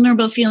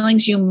vulnerable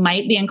feelings you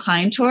might be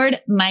inclined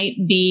toward might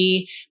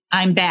be,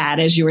 I'm bad,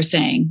 as you were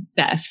saying,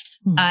 Beth.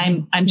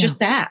 I'm just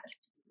bad.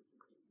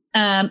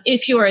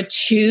 If you're a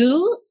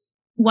 2,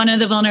 one of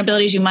the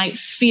vulnerabilities you might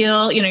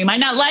feel, you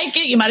might not like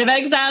it, you might have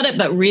exiled it,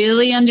 but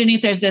really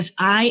underneath there's this,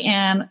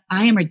 I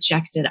am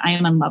rejected. I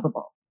am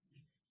unlovable.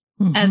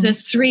 Mm-hmm. As a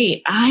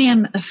 3, I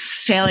am a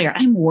failure.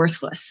 I'm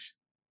worthless.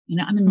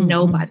 I'm a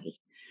nobody.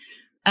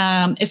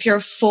 If you're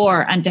a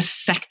 4, I'm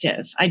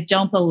defective. I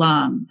don't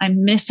belong.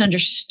 I'm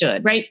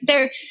misunderstood, right?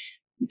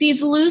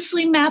 These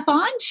loosely map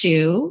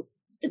onto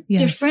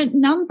different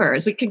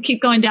numbers. We could keep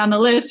going down the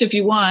list if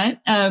you want.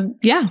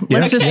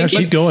 Let's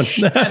keep going.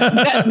 Beth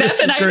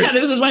and I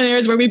this is one of the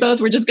areas where we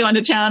both were just going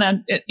to town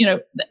on,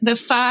 the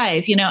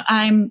 5,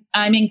 I'm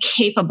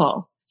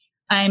incapable.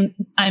 I'm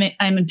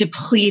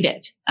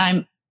depleted.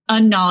 I'm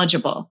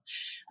unknowledgeable.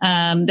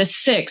 The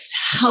 6,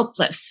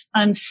 helpless,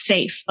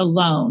 unsafe,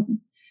 alone.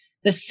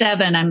 The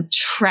 7, I'm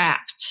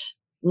trapped,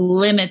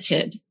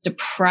 limited,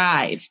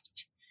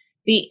 deprived.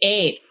 The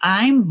 8,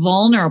 I'm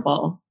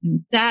vulnerable.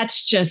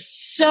 That's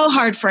just so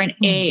hard for an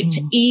 8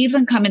 to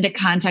even come into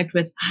contact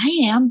with. I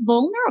am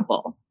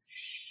vulnerable.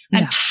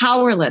 I'm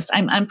powerless.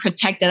 I'm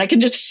unprotected. I can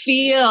just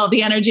feel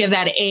the energy of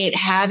that 8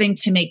 having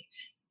to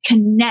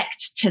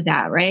connect to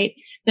that, right?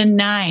 The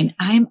 9,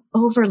 I'm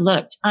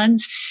overlooked,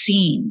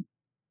 unseen.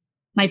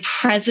 My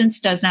presence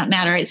does not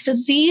matter. Right? So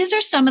these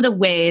are some of the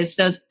ways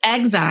those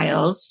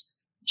exiles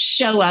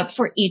show up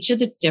for each of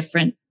the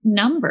different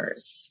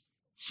numbers.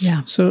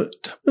 Yeah. So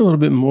tell me a little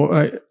bit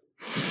more.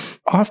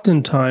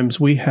 Oftentimes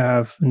we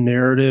have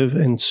narrative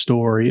and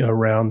story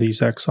around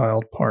these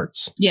exiled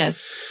parts.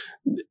 Yes.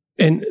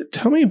 And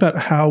tell me about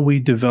how we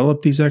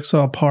develop these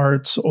exiled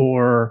parts,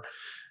 or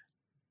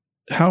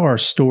how our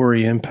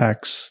story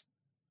impacts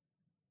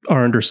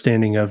our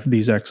understanding of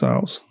these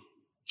exiles.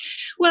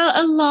 Well,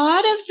 a lot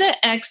of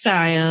the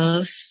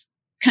exiles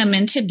come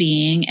into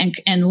being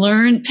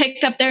and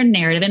pick up their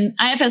narrative. In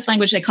IFS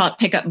language, they call it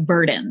pick up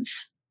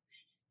burdens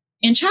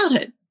in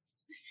childhood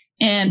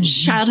and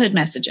childhood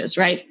messages,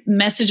 right?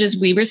 Messages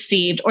we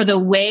received or the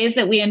ways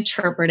that we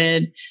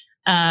interpreted,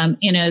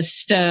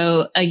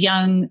 so a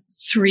young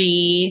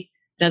 3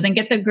 doesn't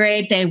get the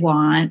grade they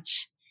want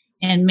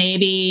and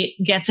maybe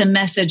gets a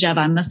message of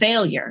I'm a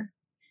failure.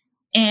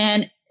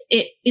 And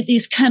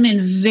these come in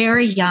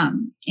very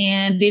young,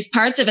 and these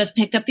parts of us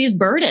pick up these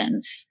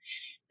burdens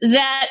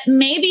that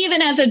maybe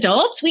even as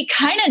adults, we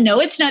kind of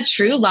know it's not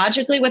true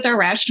logically with our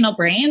rational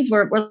brains.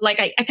 We're like,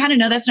 I kind of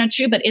know that's not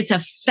true, but it's a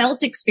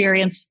felt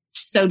experience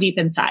so deep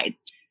inside.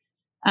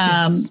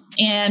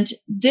 And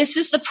this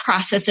is the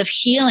process of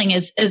healing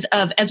as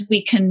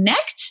we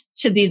connect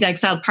to these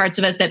exiled parts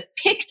of us that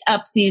picked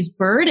up these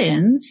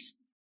burdens,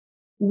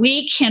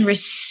 we can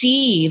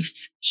receive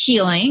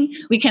healing.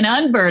 We can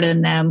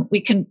unburden them.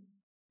 We can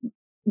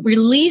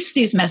release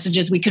these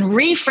messages. We can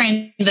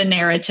reframe the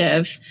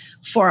narrative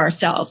for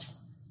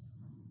ourselves.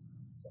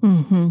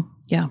 Mm-hmm.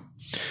 Yeah.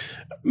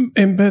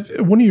 And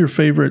Beth, one of your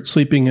favorite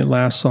Sleeping at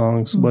Last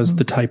songs was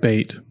the Type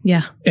 8.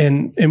 Yeah.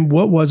 And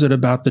what was it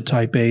about the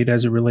Type 8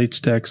 as it relates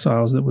to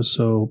exiles that was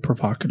so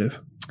provocative?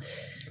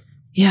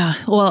 Yeah.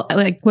 Well,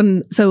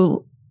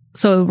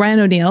 so Ryan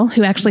O'Neal,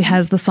 who actually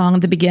has the song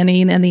at the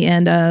beginning and the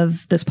end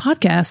of this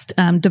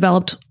podcast,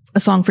 developed a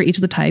song for each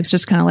of the types,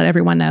 just to kind of let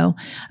everyone know.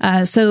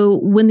 So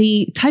when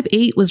the Type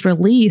 8 was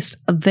released,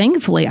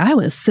 thankfully I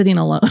was sitting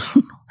alone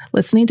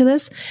listening to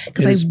this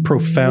because I was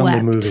profoundly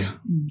wept. moving.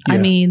 Yeah. I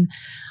mean,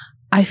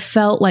 I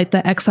felt like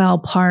the exile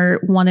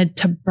part wanted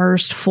to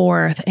burst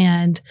forth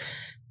and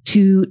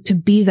to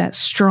be that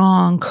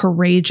strong,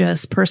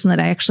 courageous person that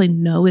I actually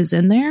know is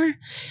in there.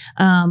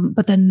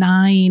 But the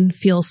 9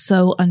 feels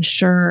so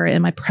unsure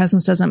and my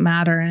presence doesn't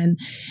matter. And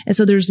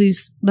so there's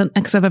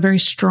because I have a very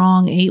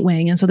strong 8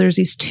 wing. And so there's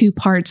these 2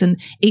 parts, and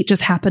 8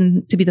 just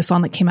happened to be the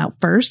song that came out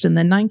first, and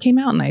then 9 came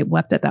out, and I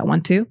wept at that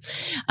one too.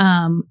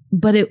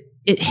 But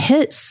it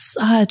hit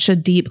such a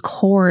deep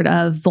chord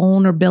of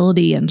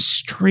vulnerability and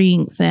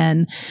strength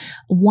and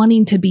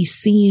wanting to be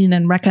seen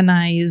and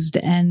recognized,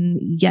 and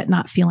yet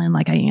not feeling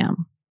like I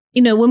am.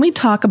 When we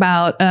talk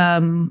about,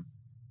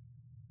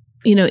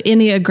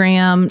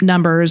 Enneagram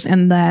numbers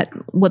and that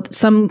what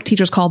some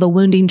teachers call the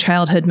wounding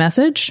childhood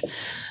message,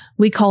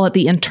 we call it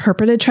the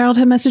interpreted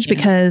childhood message,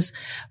 because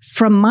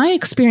from my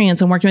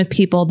experience and working with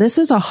people, this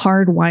is a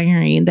hard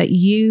wiring that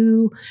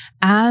you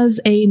as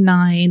a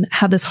 9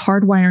 have this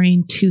hard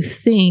wiring to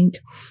think,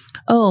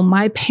 oh,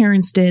 my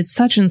parents did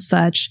such and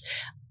such.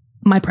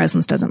 My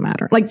presence doesn't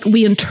matter. Like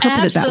we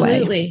interpret it that way.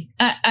 Absolutely.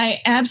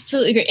 I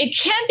absolutely agree. It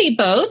can be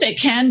both. It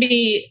can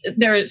be,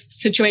 there are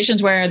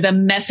situations where the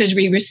message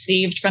we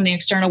received from the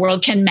external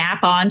world can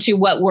map onto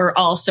what we're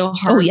also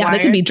hardwired. Oh yeah, they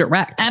can be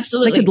direct.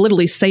 Absolutely. They could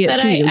literally say it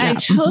to you. I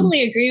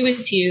totally agree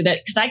with you that,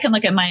 because I can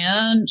look at my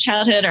own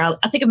childhood, or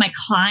I think of my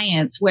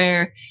clients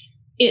where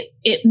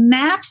it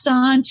maps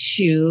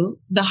onto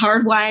the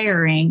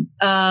hardwiring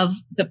of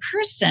the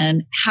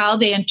person, how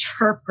they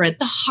interpret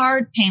the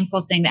hard,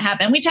 painful thing that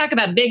happened. We talk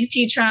about big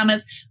T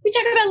traumas. We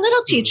talk about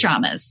little T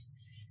traumas.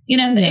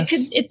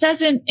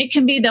 It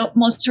can be the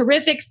most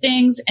horrific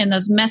things, and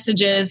those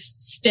messages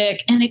stick.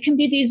 And it can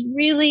be these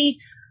really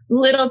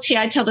little T.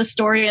 I tell the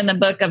story in the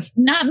book of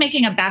not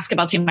making a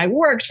basketball team. I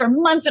worked for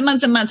months and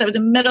months and months. I was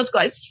in middle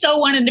school. I so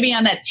wanted to be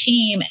on that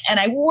team, and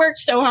I worked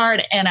so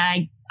hard, and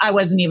I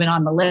wasn't even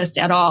on the list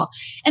at all.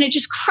 And it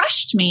just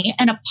crushed me.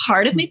 And a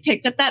part of me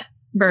picked up that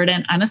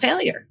burden. I'm a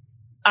failure.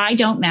 I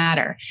don't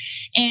matter.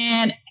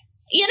 And,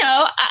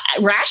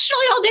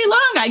 rationally all day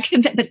long, I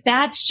can say, but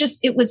that's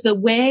just, it was the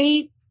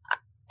way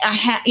I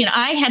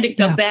had to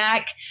go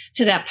back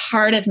to that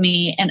part of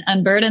me and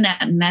unburden that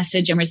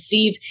message and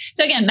receive.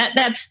 So again,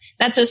 that's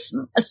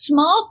a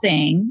small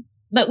thing,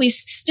 but we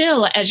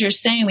still, as you're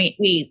saying,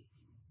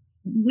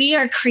 we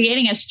are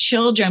creating as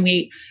children,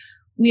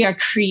 we are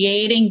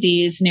creating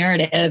these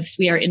narratives.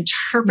 We are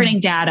interpreting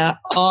data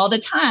all the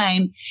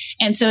time.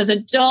 And so as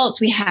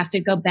adults, we have to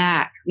go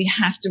back. We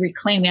have to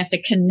reclaim. We have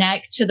to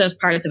connect to those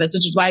parts of us,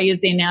 which is why I use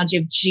the analogy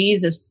of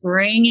Jesus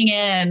bringing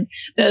in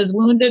those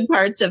wounded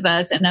parts of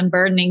us and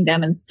unburdening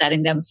them and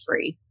setting them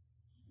free.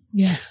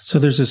 Yes. So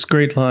there's this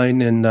great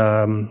line in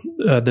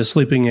the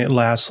Sleeping at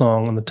Last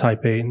song on the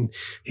Type 8. And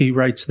he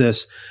writes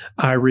this: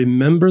 I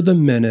remember the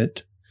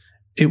minute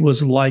it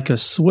was like a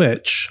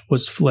switch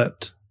was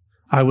flipped.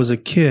 I was a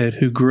kid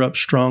who grew up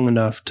strong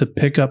enough to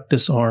pick up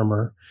this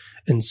armor,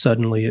 and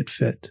suddenly it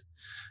fit.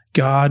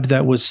 God,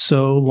 that was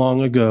so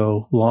long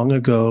ago, long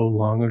ago,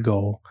 long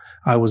ago.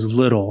 I was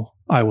little,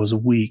 I was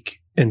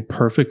weak and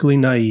perfectly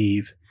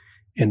naive,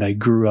 and I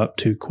grew up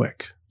too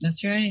quick.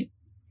 That's right.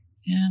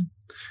 Yeah.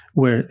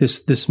 Where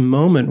this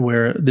moment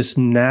where this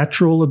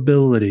natural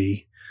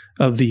ability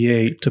of the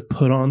 8 to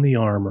put on the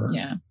armor,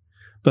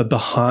 but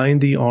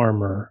behind the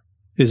armor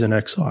is an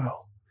exile.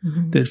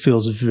 Mm-hmm. That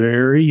feels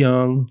very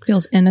young,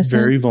 feels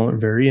innocent,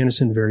 very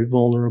innocent, very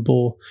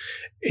vulnerable.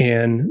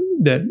 And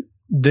that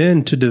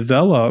then to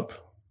develop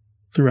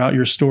throughout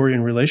your story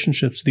and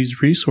relationships,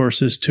 these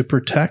resources to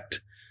protect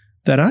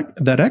that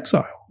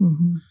exile,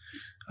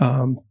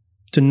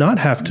 to not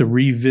have to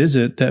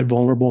revisit that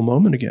vulnerable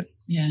moment again.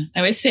 Yeah. I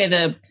always say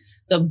the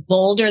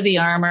bolder the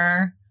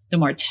armor, the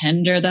more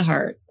tender the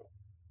heart.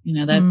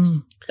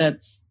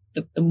 That's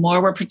the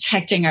more we're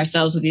protecting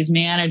ourselves with these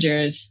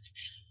managers,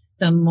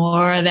 the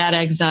more that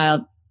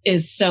exile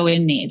is so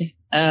in need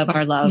of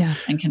our love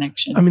and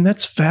connection. I mean,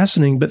 that's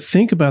fascinating, but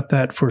think about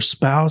that for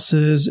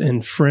spouses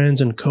and friends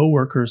and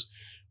coworkers.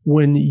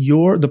 When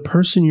the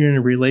person you're in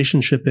a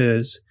relationship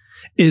is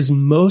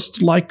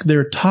most like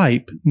their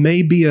type,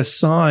 may be a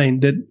sign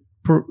that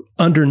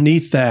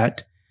underneath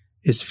that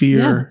is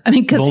fear,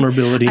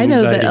 vulnerability, I know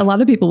anxiety. that a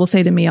lot of people will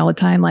say to me all the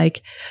time,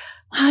 like,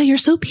 you're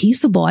so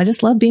peaceable. I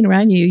just love being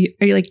around you.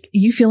 Are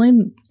you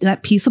feeling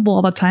that peaceable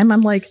all the time?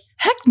 I'm like,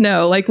 heck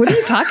no. Like, what are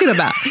you talking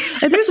about?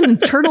 Like, there's some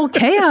internal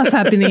chaos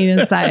happening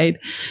inside.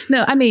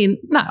 No, I mean,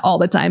 not all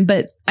the time,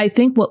 but I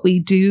think what we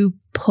do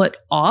put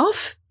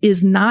off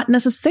is not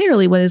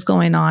necessarily what is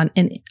going on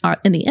in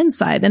the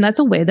inside. And that's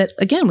a way that,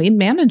 again, we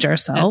manage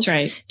ourselves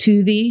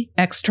to the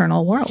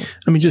external world.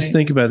 I mean, just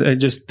think about it,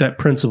 just that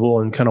principle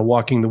and kind of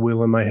walking the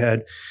wheel in my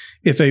head.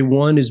 If a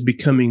 1 is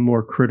becoming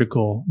more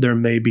critical, there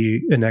may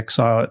be an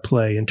exile at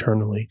play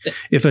internally.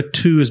 If a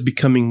 2 is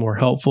becoming more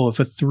helpful, if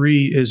a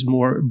 3 is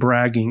more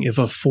bragging, if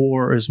a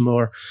 4 is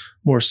more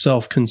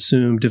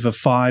self-consumed, if a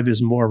 5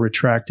 is more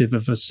retractive,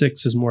 if a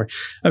 6 is more,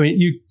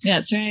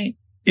 that's right.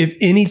 If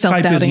any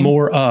type is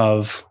more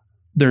of,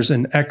 there's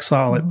an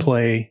exile at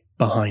play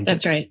behind it.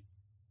 That's right.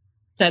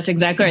 That's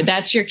exactly right.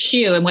 That's your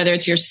cue. And whether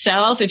it's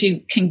yourself, if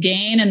you can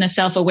gain in the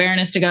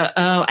self-awareness to go,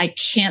 oh, I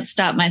can't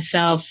stop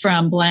myself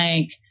from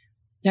blank.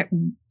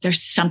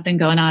 There's something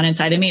going on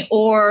inside of me,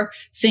 or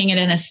seeing it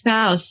in a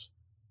spouse.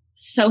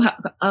 So,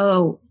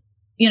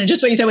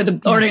 just what you said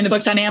with ordering the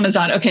books on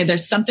Amazon. Okay,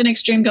 there's something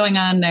extreme going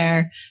on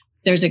there.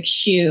 There's a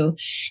cue.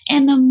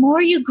 And the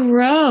more you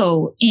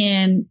grow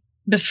in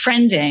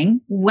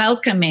befriending,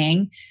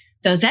 welcoming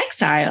those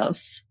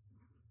exiles,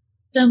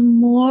 the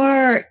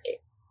more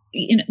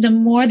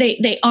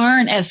they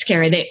aren't as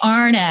scary. They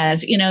aren't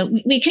as,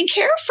 we can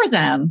care for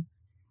them.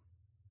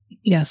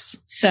 Yes.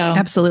 So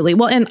absolutely.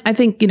 Well, and I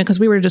think, because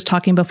we were just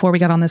talking before we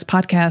got on this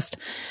podcast,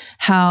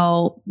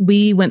 how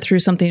we went through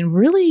something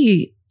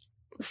really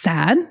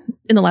sad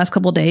in the last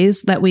couple of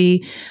days, that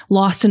we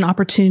lost an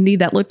opportunity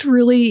that looked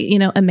really,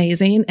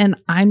 amazing. And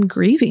I'm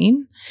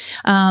grieving.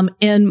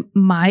 And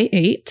my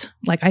 8,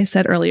 like I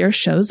said earlier,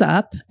 shows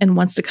up and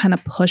wants to kind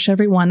of push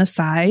everyone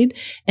aside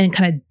and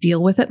kind of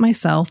deal with it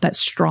myself, that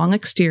strong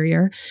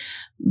exterior.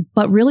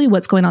 But really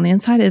what's going on the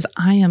inside is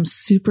I am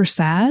super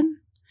sad.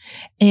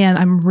 And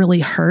I'm really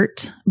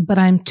hurt, but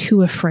I'm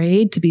too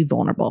afraid to be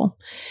vulnerable.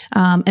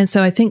 And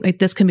so I think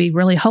this can be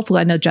really helpful.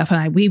 I know Jeff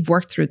and I, we've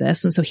worked through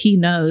this. And so he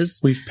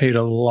knows. We've paid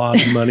a lot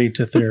of money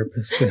to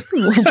therapists.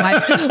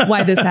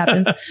 why this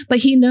happens. But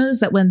he knows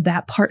that when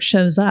that part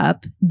shows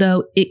up,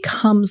 though it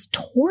comes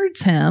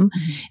towards him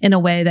in a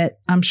way that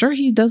I'm sure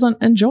he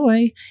doesn't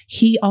enjoy,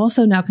 he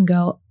also now can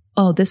go,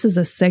 oh, this is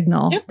a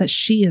signal that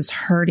she is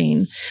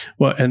hurting.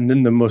 Well, and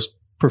then the most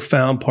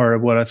profound part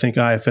of what I think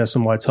IFS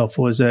and why it's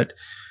helpful is that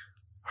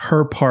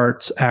her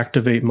parts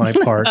activate my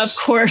parts.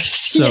 Of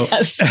course.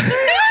 Yes.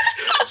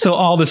 So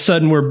all of a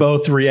sudden we're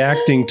both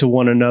reacting to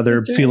one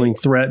another, feeling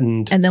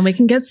threatened. And then we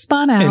can get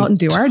spun out and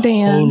do our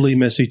dance. Totally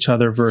miss each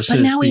other versus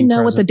But now we know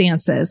present. what the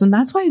dance is. And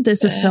that's why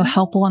this is so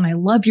helpful. And I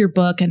love your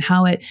book and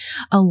how it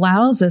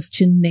allows us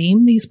to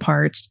name these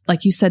parts,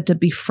 like you said, to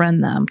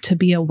befriend them, to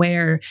be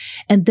aware.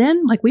 And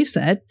then, like we've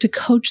said, to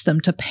coach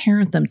them, to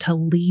parent them, to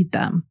lead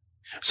them.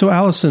 So,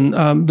 Allison,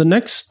 the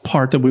next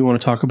part that we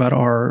want to talk about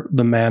are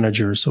the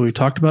managers. So we've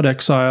talked about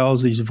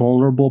exiles, these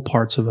vulnerable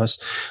parts of us.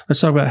 Let's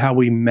talk about how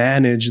we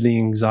manage the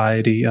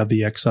anxiety of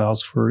the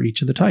exiles for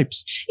each of the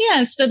types.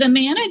 Yeah. So the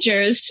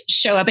managers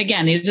show up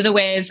again. These are the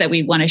ways that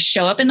we want to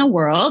show up in the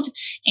world.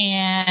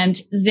 And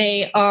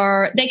they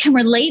can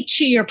relate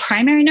to your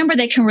primary number.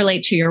 They can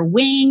relate to your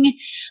wing.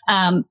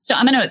 So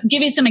I'm going to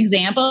give you some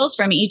examples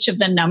from each of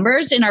the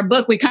numbers. In our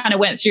book, we kind of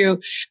went through,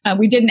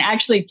 we didn't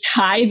actually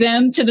tie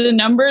them to the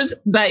numbers,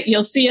 but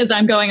you'll see as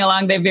I'm going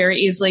along, they very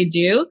easily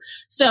do.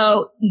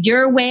 So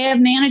your way of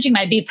managing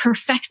might be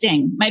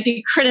perfecting, might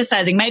be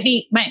criticizing, might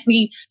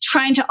be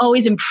trying to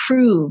always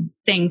improve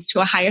things to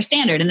a higher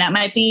standard. And that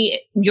might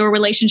be your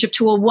relationship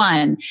to a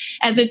 1.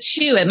 As a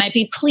 2, it might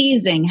be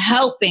pleasing,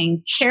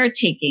 helping,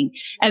 caretaking.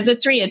 As a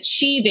 3,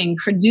 achieving,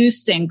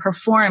 producing,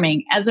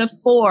 performing. As a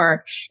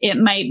 4, it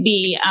might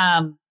be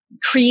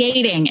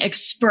creating,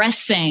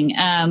 expressing.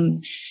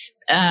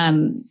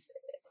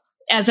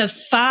 As a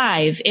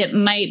 5, it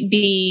might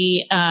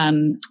be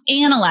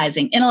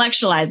analyzing,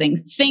 intellectualizing,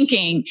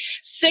 thinking.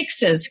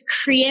 6s,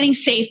 creating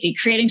safety,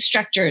 creating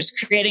structures,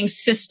 creating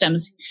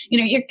systems.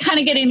 You're kind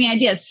of getting the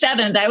idea.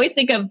 7s, I always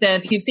think of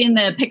if you've seen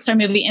the Pixar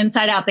movie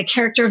Inside Out, the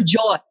character of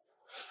joy.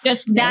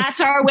 That's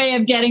our way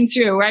of getting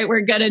through, right?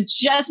 We're going to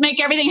just make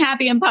everything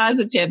happy and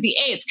positive. The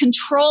 8s,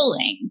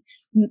 controlling.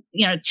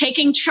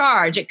 Taking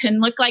charge. It can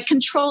look like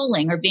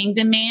controlling or being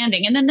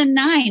demanding. And then the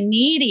 9,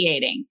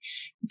 mediating.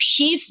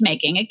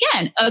 Peacemaking,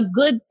 again, a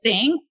good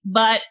thing,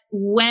 but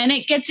when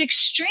it gets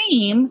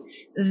extreme,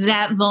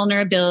 that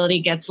vulnerability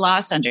gets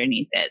lost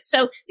underneath it.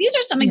 So these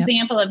are some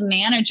example of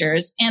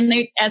managers and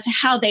as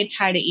how they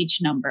tie to each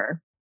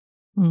number.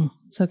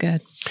 So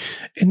good.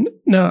 And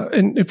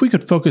if we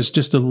could focus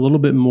just a little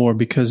bit more,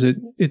 because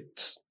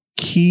it's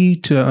key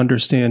to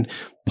understand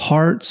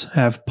parts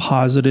have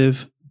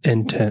positive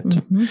intent.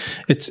 Mm-hmm.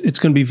 It's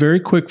going to be very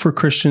quick for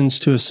Christians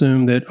to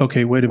assume that,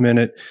 okay, wait a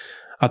minute,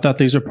 I thought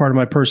these are part of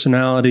my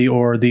personality,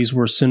 or these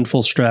were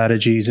sinful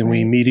strategies, and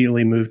we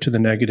immediately move to the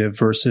negative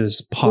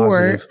versus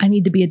positive. Or I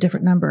need to be a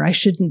different number. I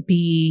shouldn't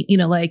be,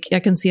 like I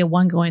can see a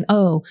 1 going,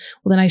 oh,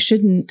 well, then I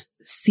shouldn't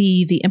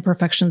see the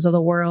imperfections of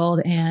the world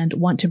and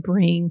want to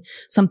bring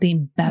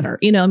something better.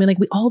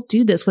 We all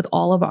do this with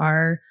all of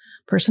our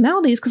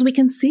personalities because we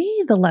can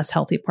see the less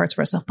healthy parts of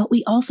ourselves, but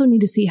we also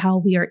need to see how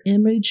we are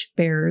image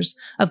bearers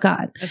of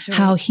God,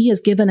 how He has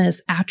given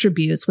us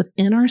attributes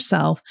within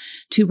ourselves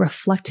to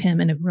reflect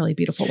Him in a really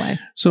beautiful way.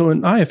 So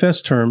in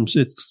IFS terms,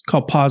 it's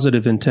called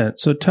positive intent.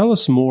 So tell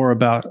us more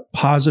about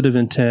positive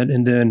intent,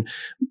 and then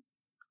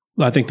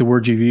I think the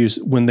word you've used,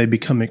 when they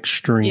become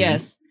extreme.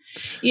 Yes.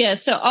 Yeah.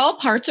 So all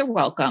parts are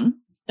welcome.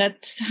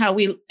 That's how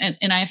we,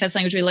 in IFS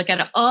language, we look at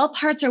it. All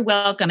parts are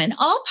welcome, and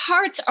all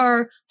parts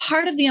are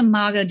part of the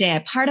Imago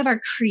Dei, part of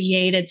our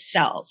created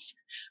self,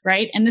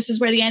 right? And this is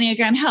where the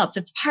Enneagram helps.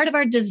 It's part of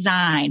our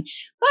design,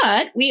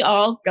 but we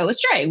all go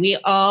astray. We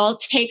all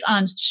take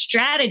on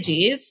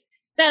strategies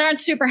that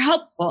aren't super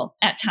helpful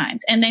at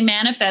times, and they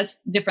manifest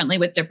differently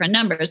with different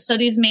numbers. So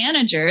these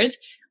managers,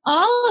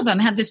 all of them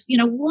have this,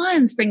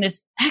 1s bring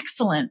this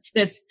excellence,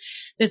 this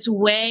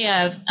way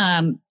of,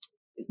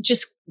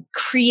 just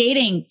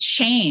creating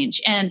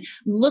change and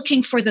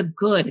looking for the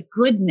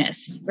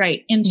goodness,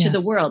 right, into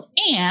the world.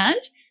 And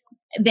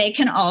they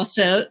can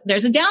also,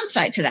 there's a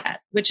downside to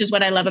that, which is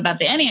what I love about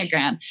the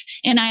Enneagram.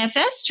 In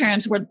IFS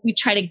terms, where we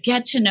try to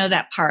get to know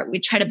that part, we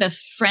try to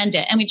befriend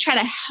it, and we try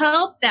to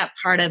help that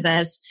part of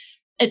us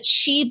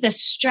achieve the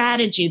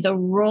strategy, the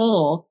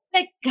role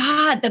that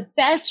God, the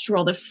best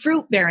role, the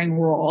fruit-bearing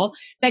role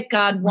that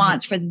God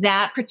wants for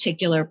that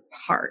particular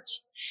part.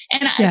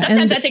 And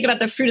sometimes I think about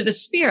the fruit of the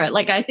Spirit.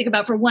 Like I think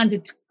about, for 1s,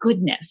 it's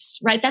goodness,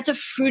 right? That's a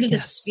fruit of the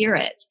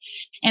Spirit.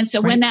 And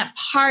so when that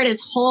part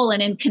is whole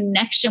and in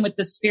connection with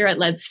the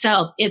Spirit-led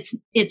self, it's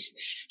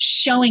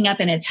showing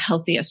up in its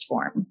healthiest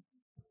form.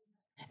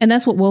 And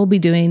that's what we'll be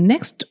doing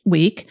next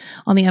week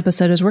on the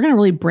episode, is we're going to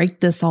really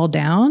break this all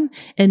down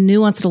and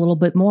nuance it a little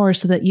bit more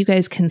so that you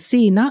guys can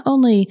see not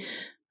only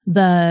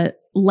the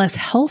less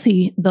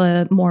healthy,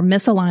 the more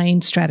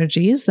misaligned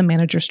strategies, the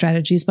manager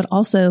strategies, but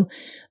also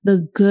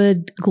the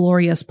good,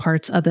 glorious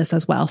parts of this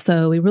as well.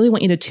 So we really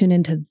want you to tune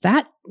into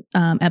that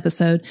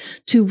episode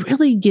to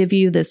really give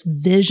you this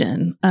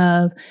vision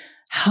of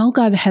how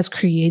God has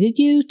created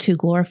you to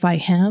glorify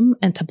Him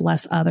and to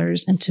bless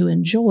others and to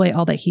enjoy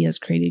all that He has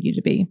created you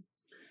to be.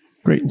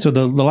 Great. And so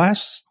the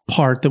last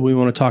part that we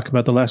want to talk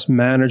about, the last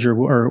manager,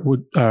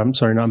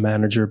 not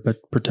manager, but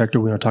protector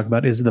we want to talk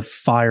about, is the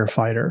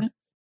firefighter.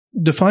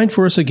 Define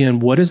for us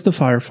again, what is the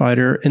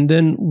firefighter, and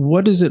then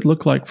what does it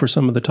look like for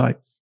some of the type?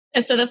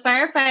 And so the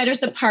firefighter is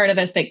the part of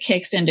us that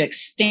kicks in to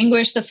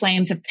extinguish the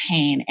flames of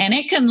pain. And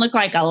it can look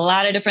like a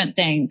lot of different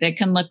things. It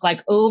can look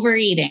like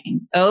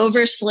overeating,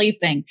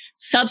 oversleeping,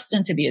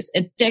 substance abuse,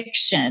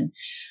 addiction,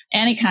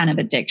 any kind of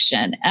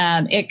addiction.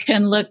 It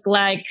can look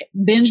like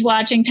binge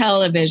watching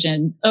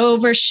television,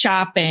 over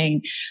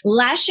shopping,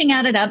 lashing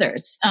out at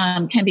others,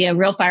 can be a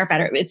real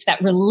firefighter. It's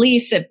that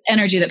release of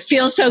energy that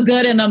feels so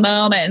good in the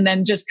moment and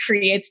then just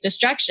creates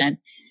destruction.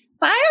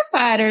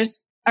 Firefighters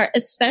are,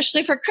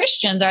 especially for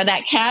Christians, are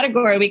that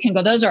category we can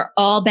go, those are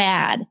all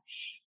bad.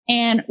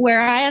 And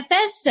where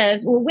IFS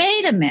says, well,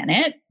 wait a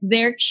minute,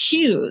 they're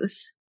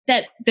cues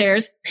that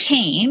there's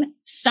pain,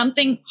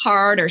 something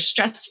hard or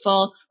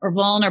stressful or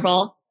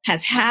vulnerable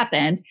has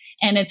happened.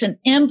 And it's an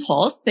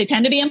impulse. They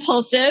tend to be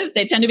impulsive.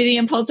 They tend to be the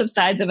impulsive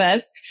sides of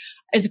us,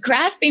 is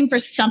grasping for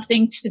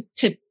something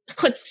to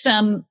put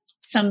some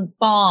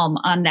balm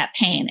on that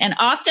pain. And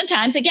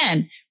oftentimes,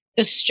 again,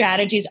 the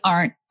strategies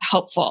aren't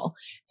helpful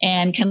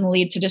and can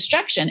lead to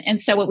destruction. And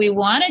so what we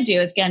want to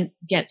do is, again,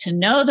 get to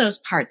know those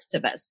parts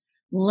of us,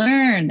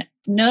 learn,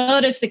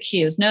 notice the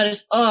cues,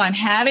 notice, oh, I'm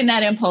having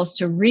that impulse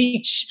to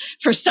reach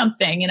for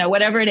something,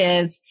 whatever it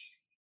is.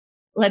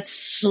 Let's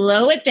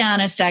slow it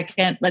down a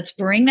second. Let's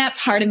bring that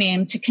part of me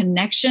into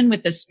connection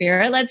with the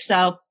spirit-led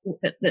self,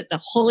 the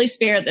Holy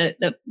Spirit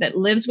that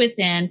lives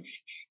within.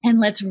 And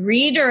let's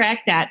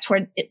redirect that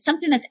toward it's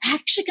something that's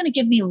actually going to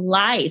give me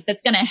life,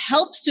 that's going to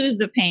help soothe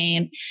the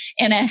pain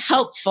in a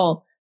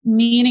helpful,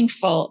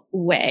 meaningful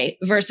way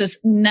versus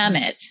numb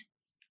it.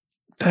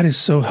 That is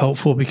so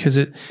helpful because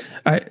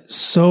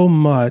so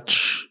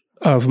much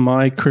of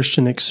my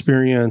Christian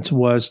experience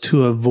was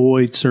to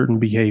avoid certain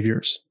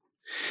behaviors.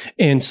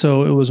 And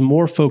so it was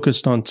more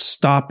focused on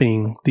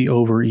stopping the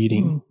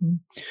overeating.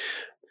 Mm-hmm.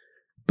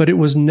 But it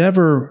was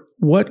never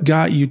what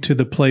got you to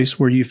the place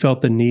where you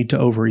felt the need to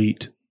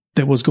overeat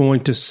that was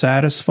going to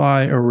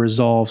satisfy or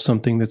resolve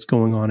something that's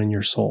going on in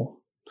your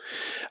soul.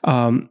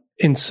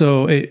 And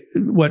so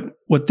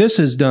what this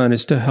has done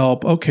is to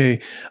help, okay,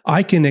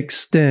 I can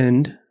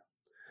extend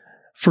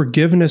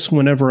forgiveness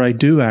whenever I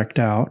do act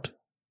out.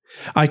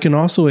 I can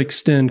also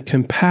extend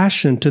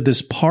compassion to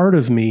this part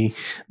of me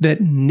that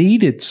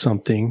needed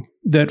something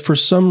that for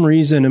some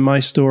reason in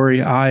my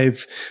story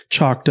I've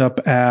chalked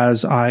up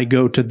as I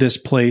go to this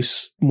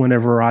place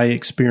whenever I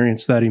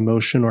experience that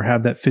emotion or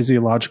have that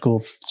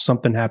physiological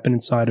something happen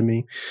inside of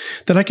me,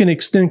 that I can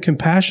extend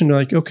compassion to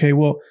like, okay,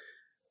 well,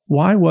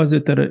 why was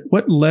it that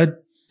what led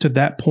to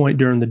that point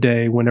during the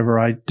day whenever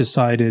I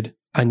decided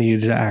I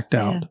needed to act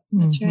out?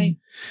 Yeah, that's right.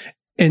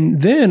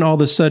 And then all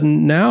of a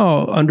sudden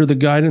now, under the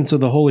guidance of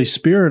the Holy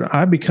Spirit,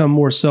 I become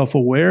more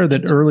self-aware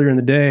that earlier in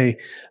the day,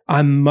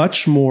 I'm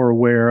much more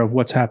aware of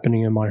what's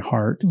happening in my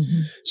heart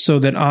so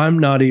that I'm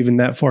not even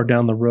that far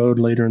down the road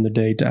later in the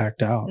day to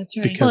act out. That's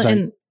right. Because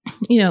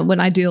when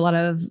I do a lot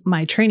of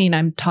my training,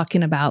 I'm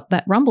talking about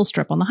that rumble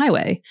strip on the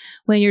highway.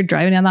 When you're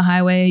driving down the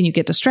highway and you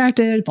get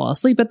distracted, fall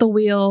asleep at the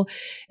wheel,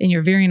 and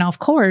you're veering off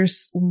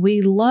course,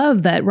 we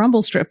love that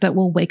rumble strip that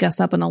will wake us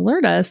up and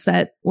alert us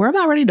that we're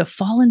about ready to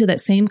fall into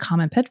that same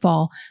common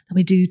pitfall that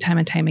we do time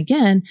and time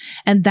again.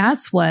 And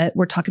that's what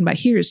we're talking about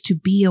here, is to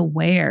be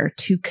aware,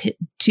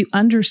 to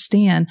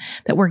understand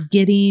that we're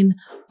getting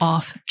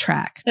off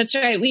track. That's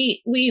right.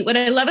 We what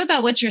I love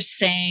about what you're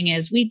saying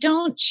is we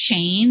don't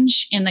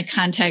change in the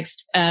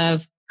context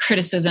of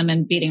criticism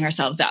and beating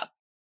ourselves up.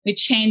 We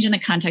change in the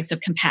context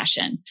of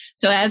compassion.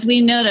 So as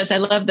we notice, I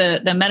love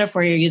the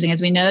metaphor you're using,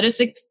 as we notice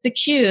the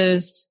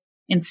cues,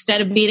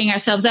 instead of beating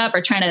ourselves up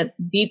or trying to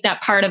beat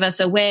that part of us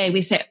away,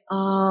 we say,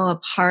 oh, a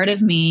part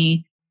of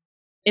me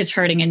is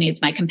hurting and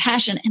needs my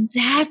compassion. And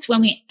that's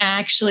when we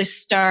actually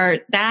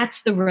start,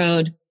 that's the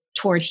road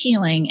toward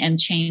healing and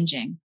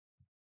changing.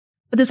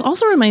 But this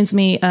also reminds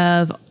me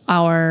of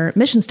our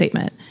mission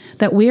statement,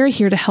 that we are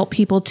here to help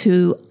people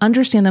to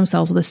understand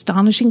themselves with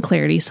astonishing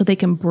clarity so they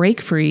can break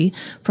free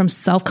from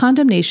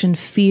self-condemnation,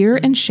 fear,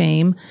 and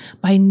shame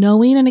by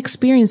knowing and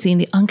experiencing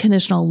the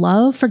unconditional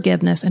love,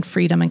 forgiveness, and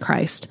freedom in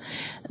Christ.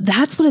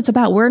 That's what it's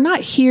about. We're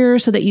not here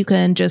so that you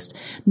can just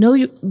know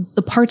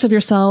the parts of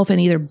yourself and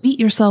either beat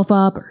yourself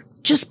up or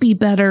just be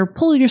better,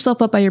 pull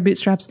yourself up by your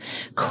bootstraps.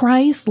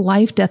 Christ's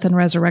life, death, and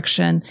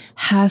resurrection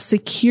has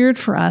secured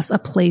for us a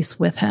place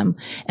with him,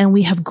 and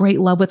we have great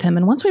love with him.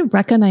 And once we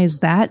recognize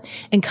that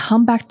and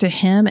come back to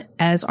him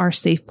as our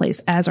safe place,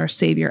 as our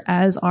savior,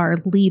 as our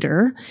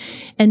leader,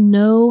 and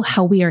know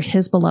how we are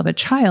his beloved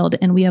child,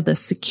 and we have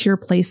this secure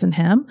place in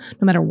him,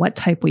 no matter what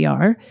type we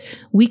are,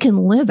 we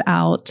can live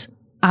out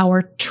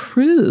our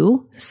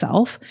true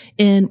self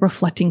in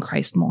reflecting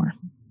Christ more.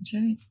 That's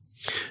right.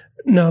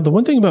 Now, the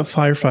one thing about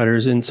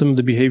firefighters and some of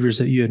the behaviors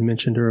that you had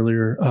mentioned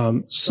earlier,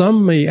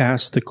 some may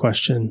ask the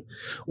question,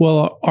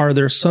 well, are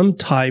there some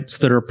types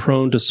that are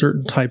prone to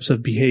certain types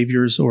of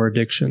behaviors or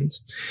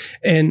addictions?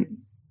 And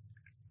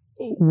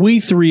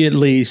we three, at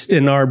least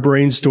in our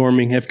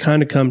brainstorming, have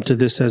kind of come to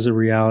this as a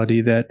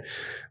reality that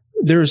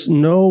there's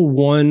no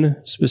one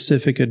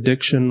specific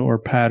addiction or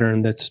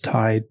pattern that's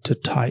tied to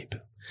type.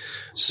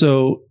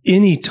 So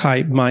any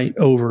type might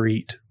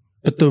overeat.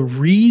 But the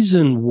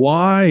reason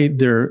why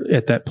they're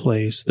at that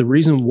place, the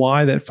reason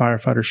why that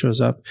firefighter shows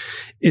up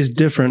is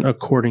different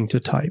according to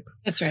type.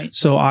 That's right.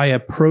 So I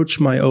approach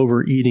my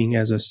overeating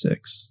as a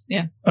 6.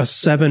 Yeah. A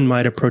 7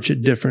 might approach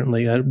it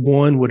differently. A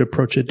 1 would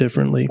approach it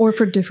differently. Or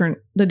for the different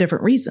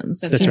reasons.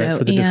 That's right,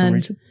 for the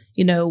different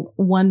reasons.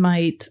 One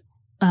might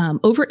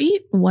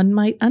overeat, one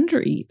might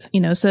undereat,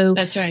 so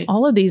that's right.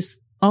 All of these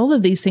all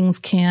of these things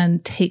can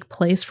take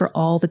place for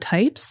all the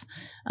types.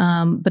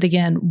 But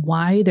again,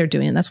 why they're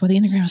doing it. That's why the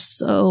Enneagram is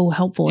so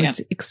helpful. Yeah.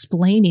 It's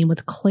explaining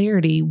with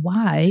clarity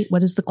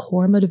what is the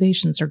core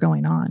motivations are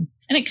going on.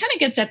 And it kind of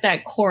gets at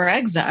that core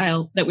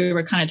exile that we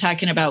were kind of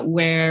talking about,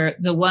 where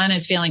the one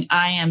is feeling,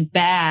 I am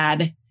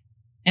bad.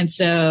 And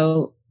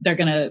so they're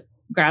going to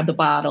grab the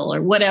bottle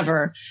or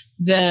whatever.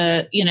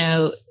 The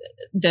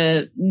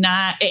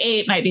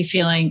 8 might be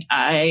feeling,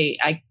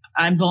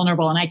 I'm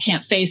vulnerable and I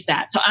can't face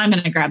that. So I'm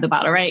going to grab the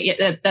bottle, right?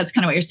 That's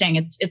kind of what you're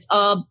saying. It's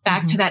all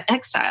back to that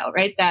exile,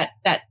 right?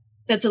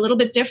 That's a little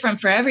bit different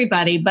for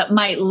everybody, but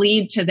might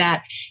lead to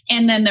that.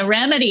 And then the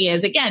remedy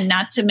is, again,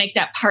 not to make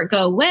that part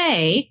go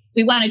away.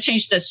 We want to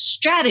change the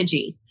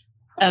strategy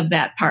of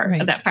that part,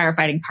 right, of that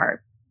firefighting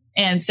part.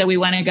 And so we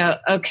want to go,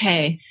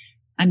 okay,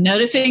 I'm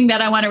noticing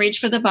that I want to reach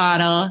for the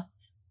bottle.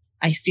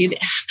 I see that.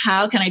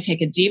 How can I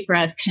take a deep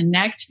breath,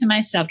 connect to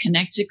myself,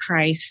 connect to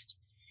Christ,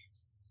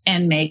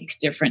 and make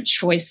different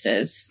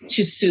choices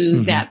to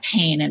soothe that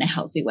pain in a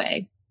healthy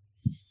way?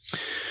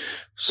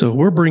 So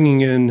we're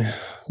bringing in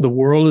the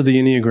world of the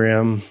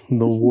Enneagram,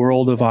 the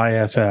world of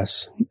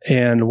IFS.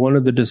 And one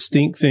of the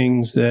distinct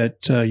things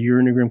that your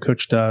Enneagram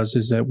coach does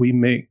is that we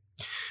make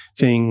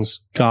things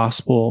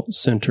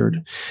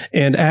gospel-centered.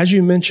 And as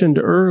you mentioned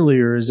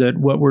earlier, is that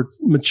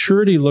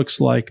maturity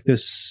looks like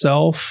this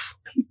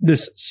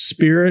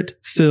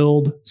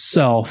spirit-filled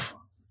self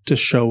to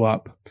show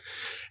up.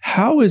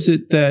 How is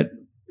it that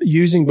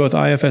using both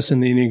IFS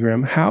and the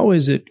Enneagram,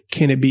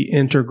 can it be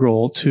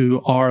integral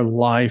to our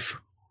life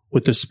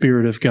with the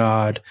Spirit of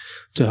God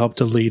to help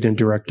to lead and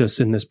direct us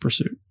in this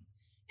pursuit?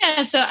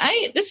 Yeah, so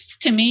this is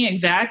to me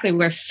exactly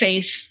where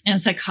faith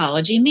and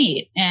psychology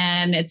meet.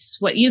 And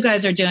it's what you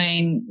guys are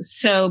doing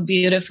so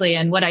beautifully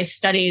and what I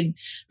studied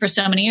for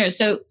so many years.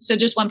 So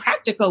just one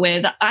practical way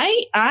is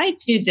I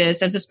do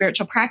this as a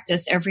spiritual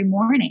practice every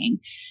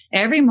morning.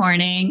 Every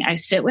morning I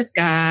sit with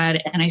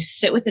God and I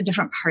sit with the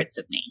different parts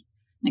of me.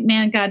 Like,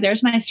 man, God,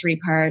 there's my 3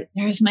 part.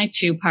 There's my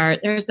 2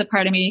 part. There's the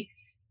part of me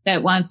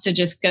that wants to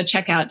just go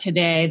check out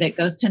today, that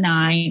goes to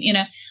 9,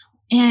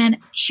 and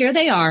here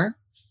they are.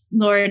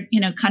 Lord,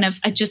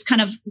 I just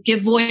kind of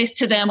give voice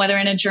to them, whether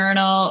in a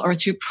journal or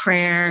through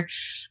prayer.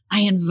 I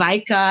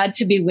invite God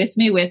to be with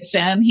me with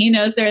them. He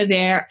knows they're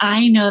there.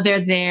 I know they're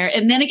there.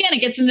 And then again,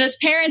 it gets into this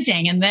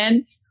parenting. And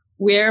then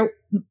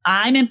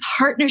I'm in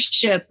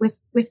partnership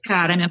with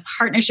God. I'm in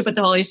partnership with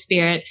the Holy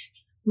Spirit,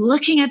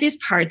 looking at these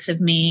parts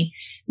of me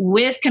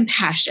with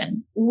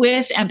compassion,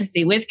 with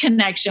empathy, with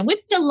connection, with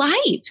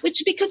delight,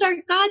 because our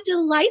God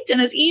delights in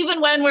us, even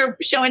when we're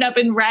showing up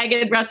in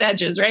ragged, rough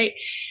edges, right?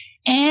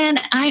 And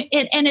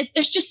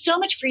there's just so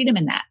much freedom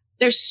in that.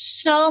 There's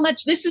so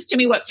much. This is to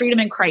me what freedom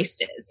in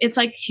Christ is. It's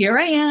like, here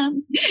I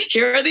am.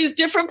 Here are these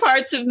different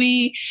parts of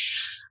me.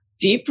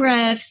 Deep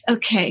breaths.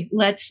 Okay,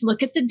 let's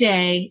look at the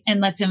day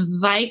and let's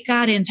invite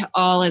God into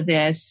all of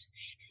this.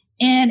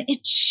 And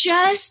it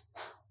just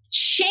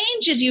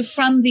changes you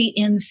from the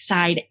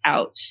inside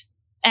out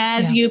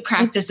as you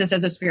practice this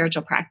as a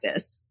spiritual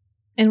practice.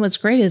 And what's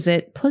great is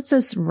it puts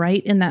us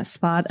right in that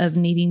spot of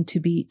needing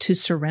to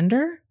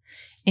surrender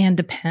and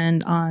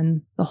depend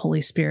on the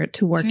Holy Spirit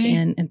to work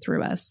in and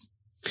through us.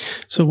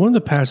 So one of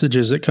the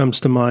passages that comes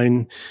to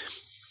mind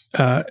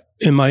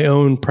in my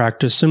own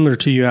practice, similar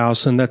to you,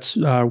 Allison, that's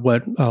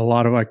what a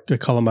lot of, I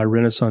call it my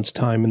Renaissance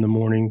time in the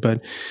morning, but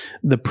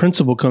the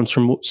principle comes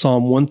from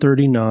Psalm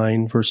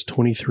 139, verse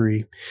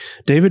 23.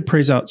 David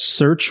prays out,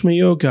 "Search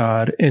me, O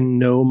God, and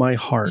know my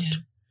heart. Yeah.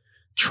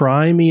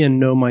 Try me and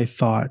know my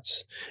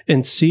thoughts,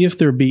 and see if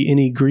there be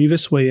any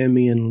grievous way in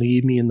me, and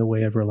lead me in the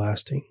way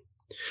everlasting."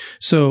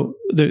 So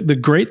the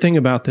great thing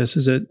about this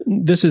is that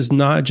this is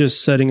not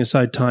just setting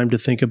aside time to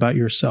think about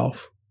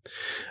yourself,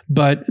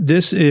 but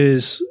this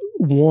is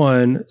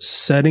one,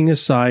 setting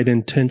aside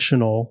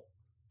intentional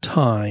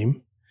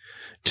time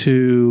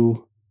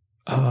to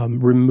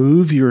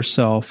remove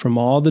yourself from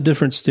all the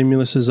different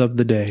stimuluses of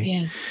the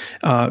day,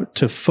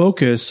 to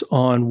focus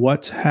on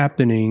what's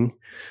happening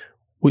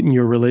in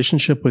your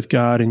relationship with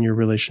God and your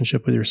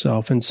relationship with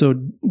yourself. And so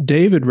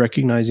David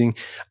recognizing,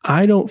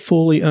 I don't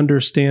fully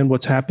understand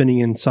what's happening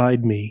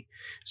inside me.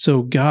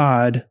 So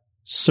God,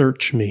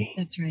 search me.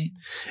 That's right.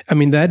 I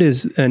mean, that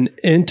is an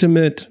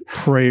intimate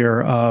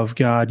prayer of,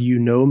 God, you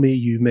know me,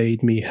 you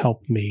made me,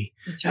 help me.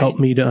 That's right. Help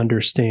me to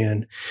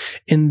understand.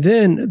 And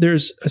then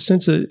there's a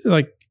sense of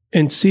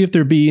and see if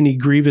there be any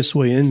grievous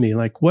way in me.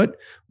 Like what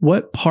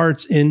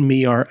parts in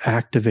me are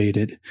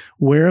activated?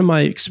 Where am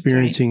I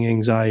experiencing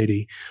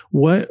anxiety?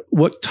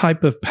 What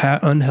type of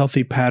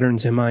unhealthy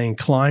patterns am I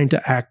inclined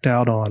to act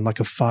out on, like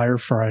a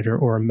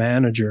firefighter or a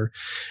manager,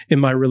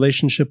 in my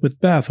relationship with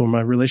Beth or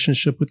my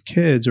relationship with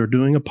kids or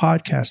doing a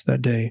podcast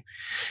that day?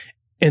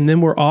 And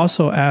then we're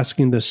also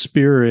asking the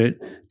Spirit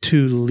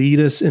to lead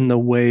us in the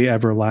way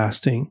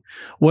everlasting.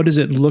 What does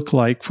it look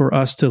like for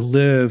us to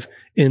live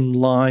in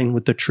line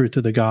with the truth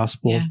of the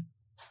gospel? Yeah.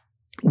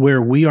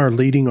 Where we are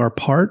leading our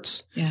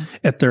parts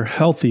at their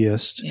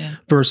healthiest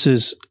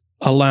versus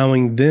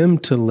allowing them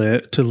to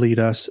lead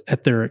us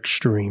at their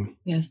extreme.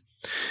 Yes.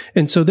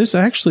 And so this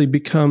actually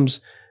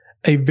becomes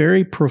a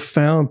very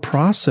profound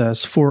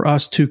process for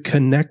us to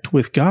connect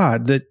with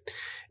God, that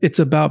it's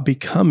about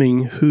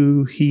becoming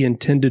who he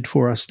intended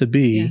for us to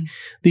be. Yeah.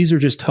 These are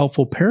just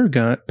helpful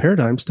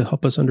paradigms to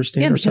help us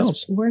understand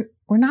ourselves.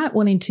 We're not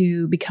wanting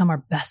to become our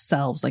best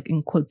selves, like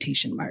in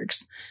quotation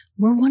marks.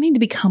 We're wanting to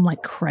become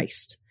like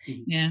Christ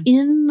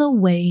in the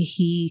way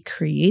he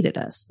created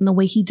us, in the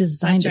way he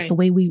designed us, the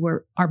way we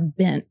are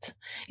bent.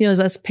 As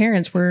us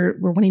parents, we're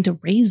wanting to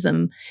raise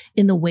them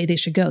in the way they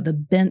should go, the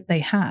bent they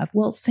have.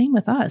 Well, same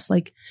with us.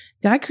 Like,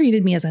 God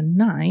created me as a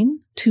 9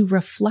 to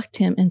reflect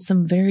him in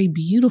some very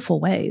beautiful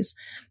ways,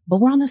 but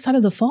we're on this side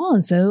of the fall.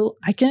 And so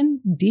I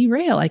can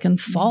derail, I can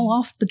fall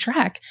off the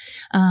track.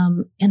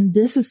 And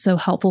this is so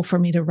helpful for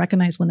me to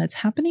recognize when that's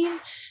happening,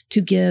 to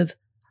give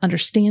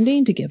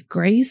understanding, to give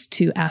grace,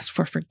 to ask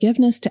for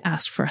forgiveness, to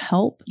ask for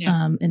help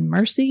and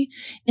mercy,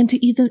 and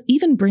to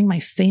even bring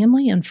my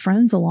family and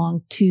friends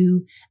along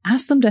to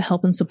ask them to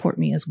help and support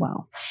me as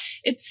well.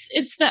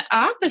 It's the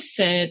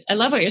opposite. I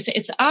love what you're saying.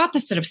 It's the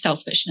opposite of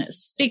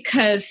selfishness,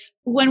 because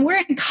when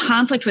we're in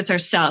conflict with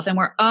ourselves and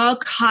we're all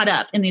caught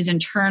up in these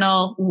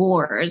internal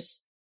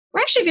wars, we're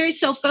actually very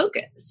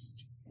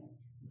self-focused.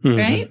 Mm-hmm.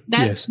 Right?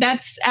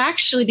 That's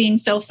actually being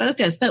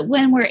self-focused. But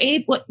when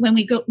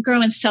we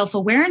grow in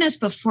self-awareness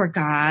before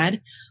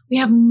God, we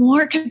have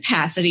more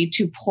capacity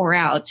to pour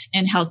out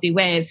in healthy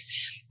ways.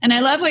 And I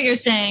love what you're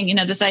saying,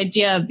 this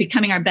idea of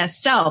becoming our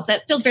best self.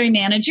 That feels very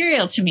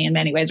managerial to me in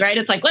many ways, right?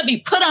 It's like, let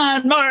me put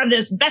on more of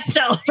this best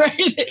self, right?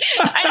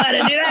 I know how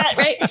to do that,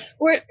 right?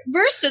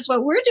 Versus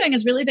what we're doing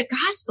is really the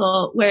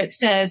gospel, where it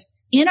says,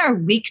 in our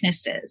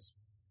weaknesses,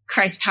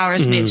 Christ's power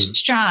is made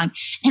strong.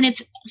 And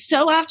it's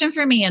so often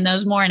for me in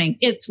those mornings,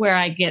 it's where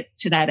I get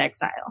to that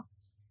exile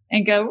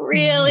and go,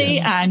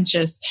 really, I'm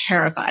just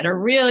terrified, or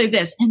really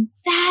this. And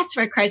that's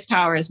where Christ's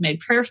power is made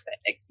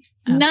perfect.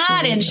 Absolutely.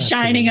 Not in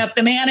shining up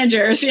the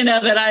managers, that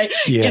I'm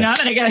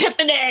going to go hit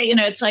the day.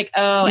 It's like,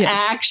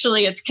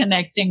 actually it's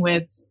connecting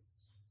with,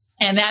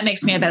 and that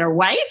makes me a better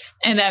wife,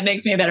 and that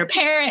makes me a better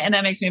parent, and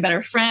that makes me a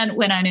better friend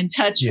when I'm in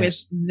touch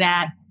with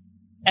that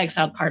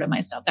exiled part of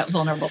myself, that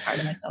vulnerable part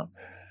of myself.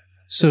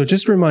 So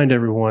just to remind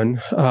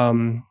everyone,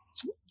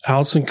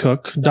 Allison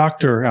Cook,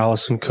 Dr.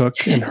 Allison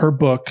Cook, in her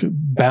book,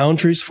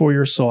 Boundaries for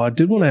Your Soul. I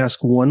did want to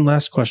ask one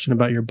last question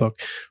about your book.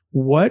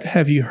 What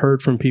have you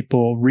heard from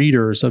people,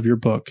 readers of your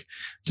book,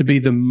 to be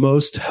the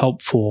most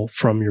helpful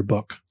from your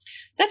book?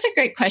 That's a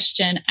great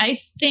question. I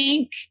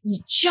think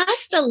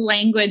just the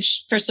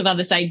language, first of all,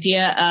 this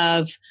idea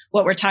of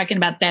what we're talking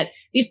about, that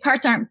these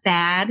parts aren't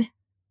bad.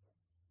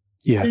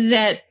 Yeah.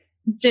 That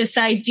this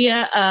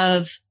idea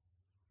of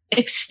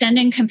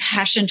extending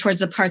compassion towards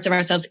the parts of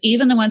ourselves,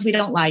 even the ones we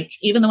don't like,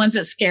 even the ones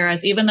that scare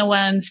us, even the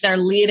ones that are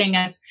leading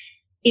us,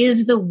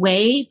 is the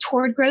way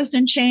toward growth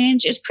and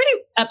change. Is pretty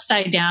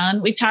upside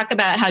down. We talk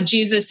about how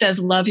Jesus says,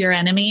 love your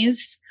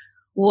enemies.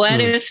 What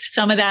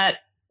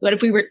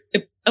if we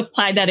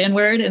applied that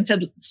inward and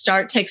said,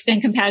 start to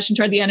extend compassion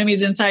toward the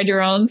enemies inside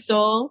your own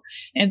soul,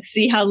 and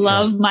see how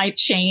love might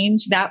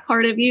change that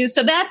part of you?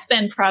 So that's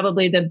been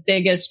probably the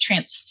biggest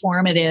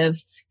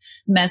transformative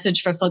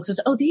message for folks, is,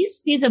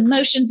 these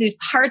emotions, these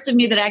parts of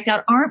me that act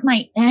out aren't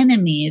my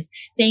enemies.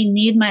 They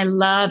need my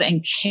love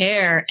and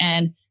care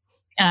and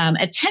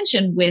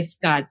attention with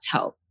God's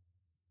help.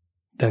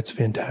 That's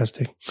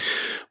fantastic.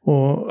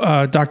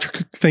 Well, Dr.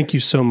 Cook, thank you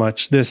so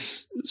much.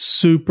 This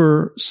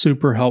super,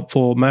 super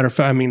helpful. Matter of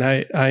fact,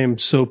 I am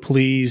so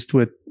pleased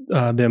with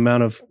the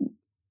amount of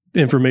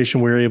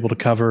information we're able to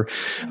cover.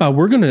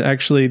 We're going to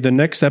actually, the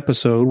next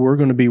episode, we're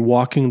going to be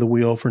walking the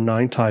wheel for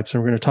 9 types.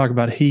 And we're going to talk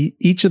about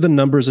each of the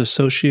numbers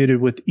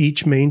associated with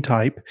each main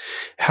type,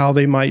 how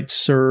they might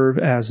serve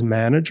as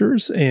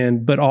managers,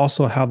 but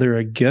also how they're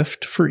a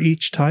gift for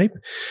each type.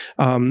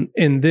 And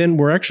then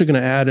we're actually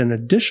going to add an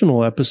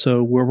additional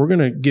episode where we're going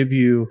to give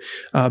you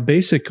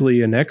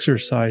basically an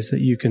exercise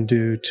that you can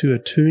do to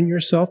attune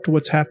yourself to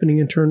what's happening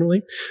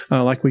internally,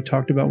 like we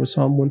talked about with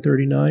Psalm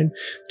 139,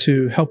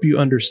 to help you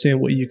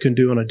understand what you can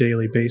do on a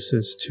daily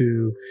basis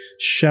to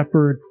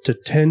shepherd, to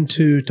tend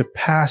to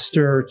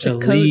pastor, to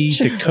lead,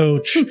 to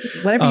coach,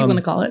 whatever you want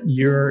to call it,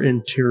 your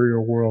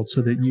interior world,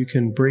 so that you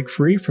can break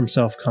free from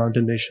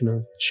self-condemnation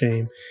and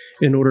shame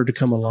in order to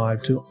come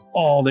alive to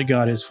all that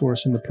God is for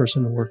us in the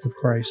person and work of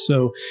Christ.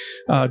 So,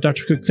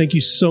 Dr. Cook, thank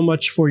you so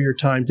much for your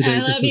time today. I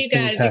love you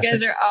guys. Fantastic. You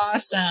guys are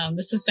awesome.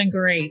 This has been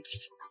great.